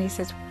laughed and he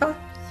says, "Well,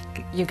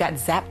 you got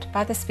zapped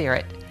by the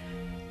Spirit."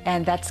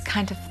 And that's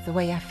kind of the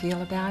way I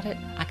feel about it.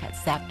 I got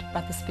zapped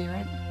by the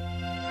Spirit.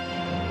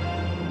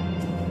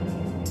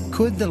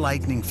 Could the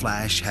lightning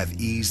flash have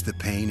eased the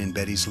pain in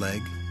Betty's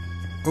leg?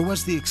 Or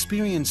was the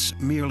experience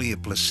merely a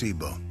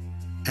placebo,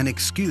 an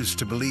excuse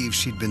to believe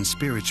she'd been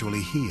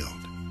spiritually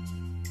healed?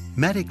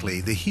 Medically,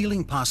 the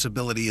healing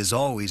possibility is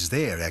always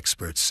there,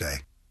 experts say,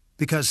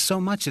 because so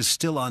much is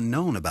still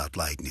unknown about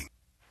lightning.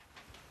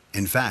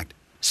 In fact,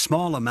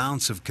 small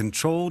amounts of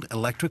controlled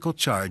electrical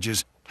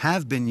charges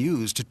have been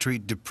used to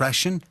treat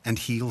depression and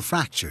heal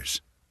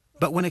fractures.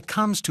 But when it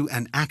comes to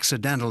an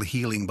accidental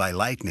healing by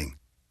lightning,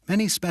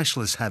 many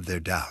specialists have their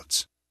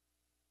doubts.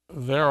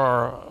 There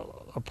are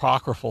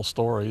apocryphal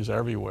stories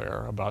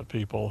everywhere about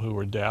people who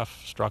were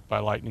deaf, struck by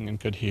lightning and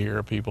could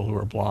hear, people who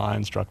were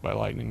blind, struck by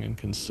lightning and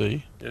can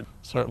see. It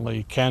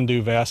certainly can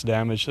do vast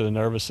damage to the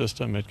nervous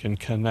system. It can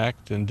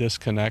connect and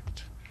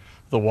disconnect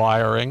the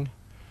wiring.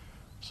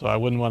 So I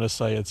wouldn't want to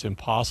say it's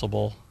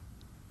impossible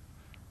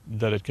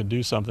that it could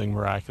do something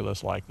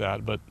miraculous like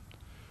that, but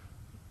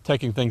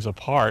taking things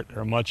apart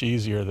are much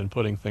easier than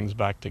putting things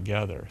back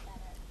together.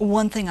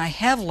 One thing I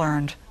have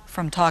learned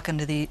from talking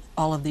to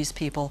all of these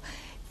people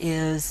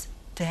is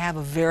to have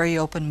a very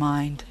open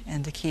mind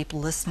and to keep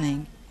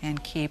listening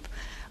and keep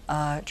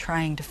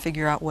trying to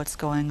figure out what's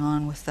going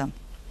on with them.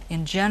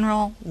 In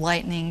general,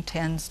 lightning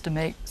tends to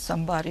make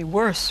somebody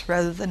worse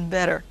rather than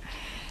better.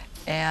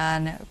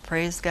 And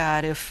praise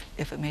God if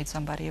it made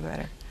somebody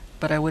better.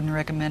 But I wouldn't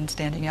recommend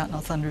standing out in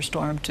a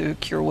thunderstorm to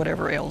cure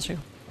whatever ails you.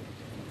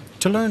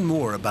 To learn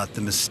more about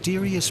the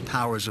mysterious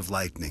powers of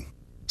lightning,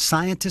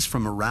 scientists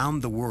from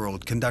around the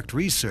world conduct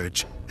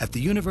research at the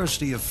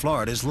University of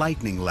Florida's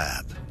Lightning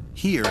Lab.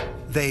 Here,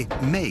 they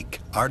make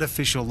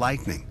artificial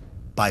lightning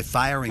by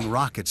firing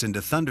rockets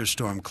into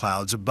thunderstorm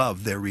clouds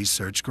above their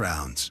research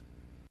grounds.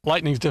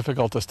 Lightning's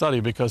difficult to study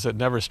because it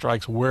never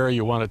strikes where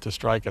you want it to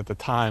strike at the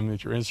time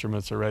that your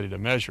instruments are ready to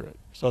measure it.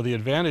 So the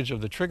advantage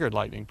of the triggered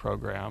lightning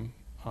program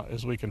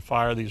is we can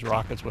fire these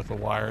rockets with the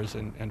wires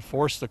and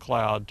force the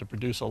cloud to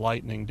produce a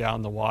lightning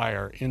down the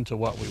wire into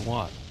what we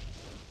want.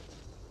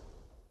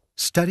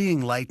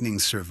 Studying lightning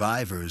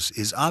survivors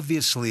is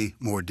obviously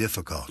more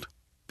difficult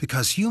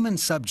because human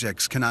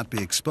subjects cannot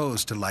be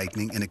exposed to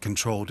lightning in a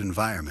controlled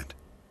environment.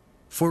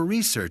 For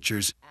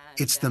researchers,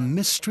 it's the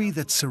mystery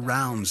that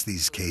surrounds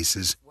these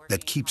cases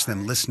that keeps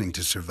them listening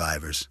to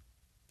survivors,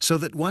 so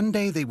that one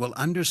day they will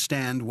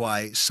understand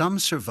why some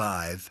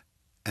survive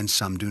and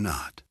some do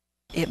not.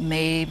 It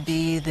may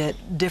be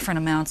that different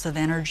amounts of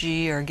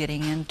energy are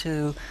getting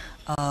into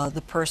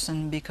the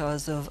person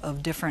because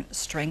of different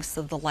strengths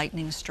of the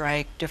lightning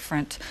strike,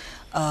 different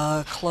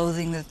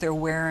clothing that they're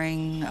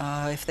wearing,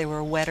 if they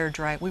were wet or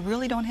dry. We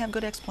really don't have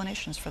good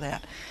explanations for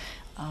that.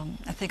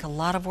 I think a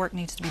lot of work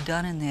needs to be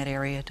done in that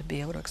area to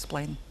be able to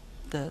explain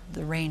the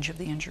range of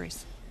the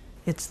injuries.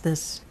 It's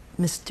this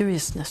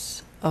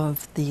mysteriousness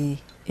of the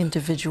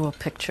individual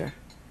picture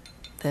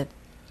that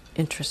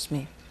interests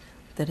me,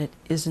 that it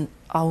isn't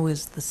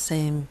always the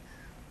same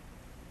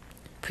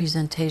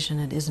presentation,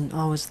 it isn't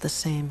always the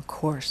same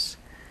course,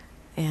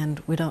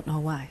 and we don't know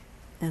why.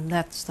 And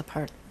that's the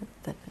part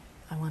that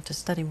I want to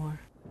study more.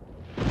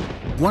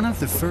 One of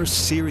the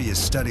first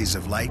serious studies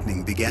of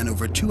lightning began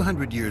over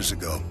 200 years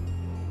ago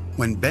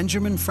when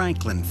Benjamin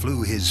Franklin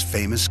flew his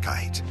famous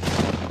kite.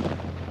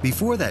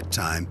 Before that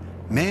time,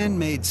 man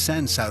made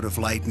sense out of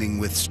lightning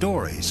with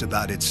stories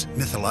about its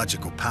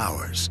mythological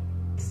powers.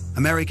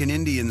 American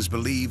Indians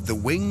believed the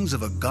wings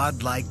of a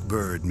godlike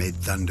bird made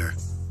thunder.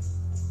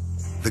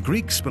 The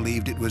Greeks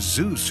believed it was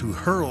Zeus who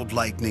hurled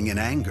lightning in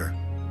anger.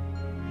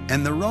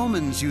 And the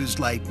Romans used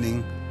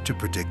lightning to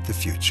predict the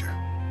future.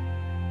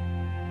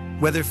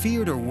 Whether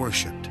feared or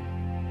worshipped,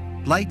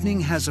 lightning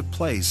has a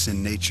place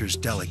in nature's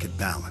delicate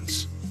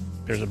balance.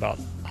 There's about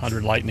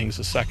 100 lightnings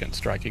a second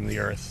striking the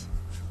Earth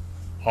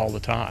all the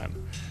time.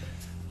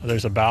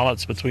 There's a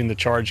balance between the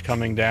charge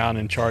coming down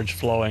and charge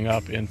flowing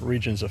up in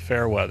regions of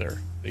fair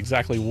weather.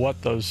 Exactly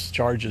what those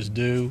charges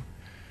do,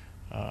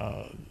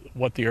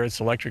 what the Earth's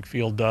electric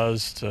field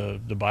does to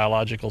the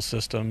biological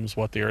systems,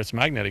 what the Earth's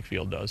magnetic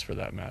field does for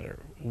that matter,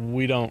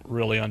 we don't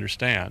really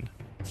understand.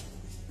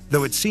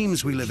 Though it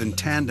seems we live in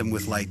tandem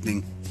with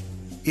lightning,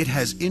 it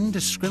has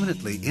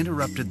indiscriminately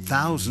interrupted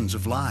thousands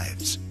of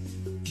lives.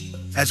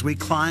 As we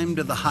climb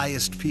to the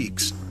highest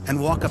peaks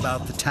and walk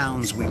about the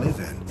towns we live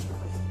in,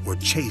 or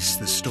chase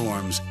the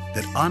storms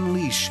that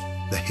unleash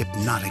the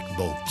hypnotic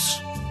bolts.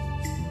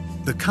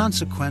 The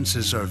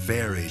consequences are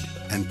varied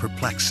and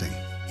perplexing.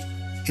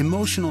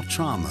 Emotional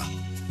trauma,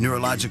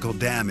 neurological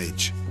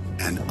damage,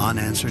 and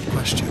unanswered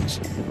questions.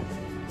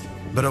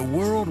 But a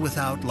world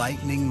without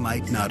lightning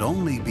might not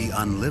only be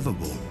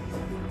unlivable,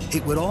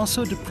 it would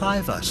also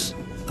deprive us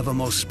of a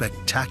most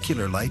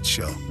spectacular light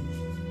show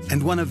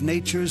and one of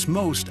nature's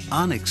most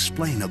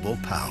unexplainable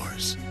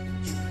powers.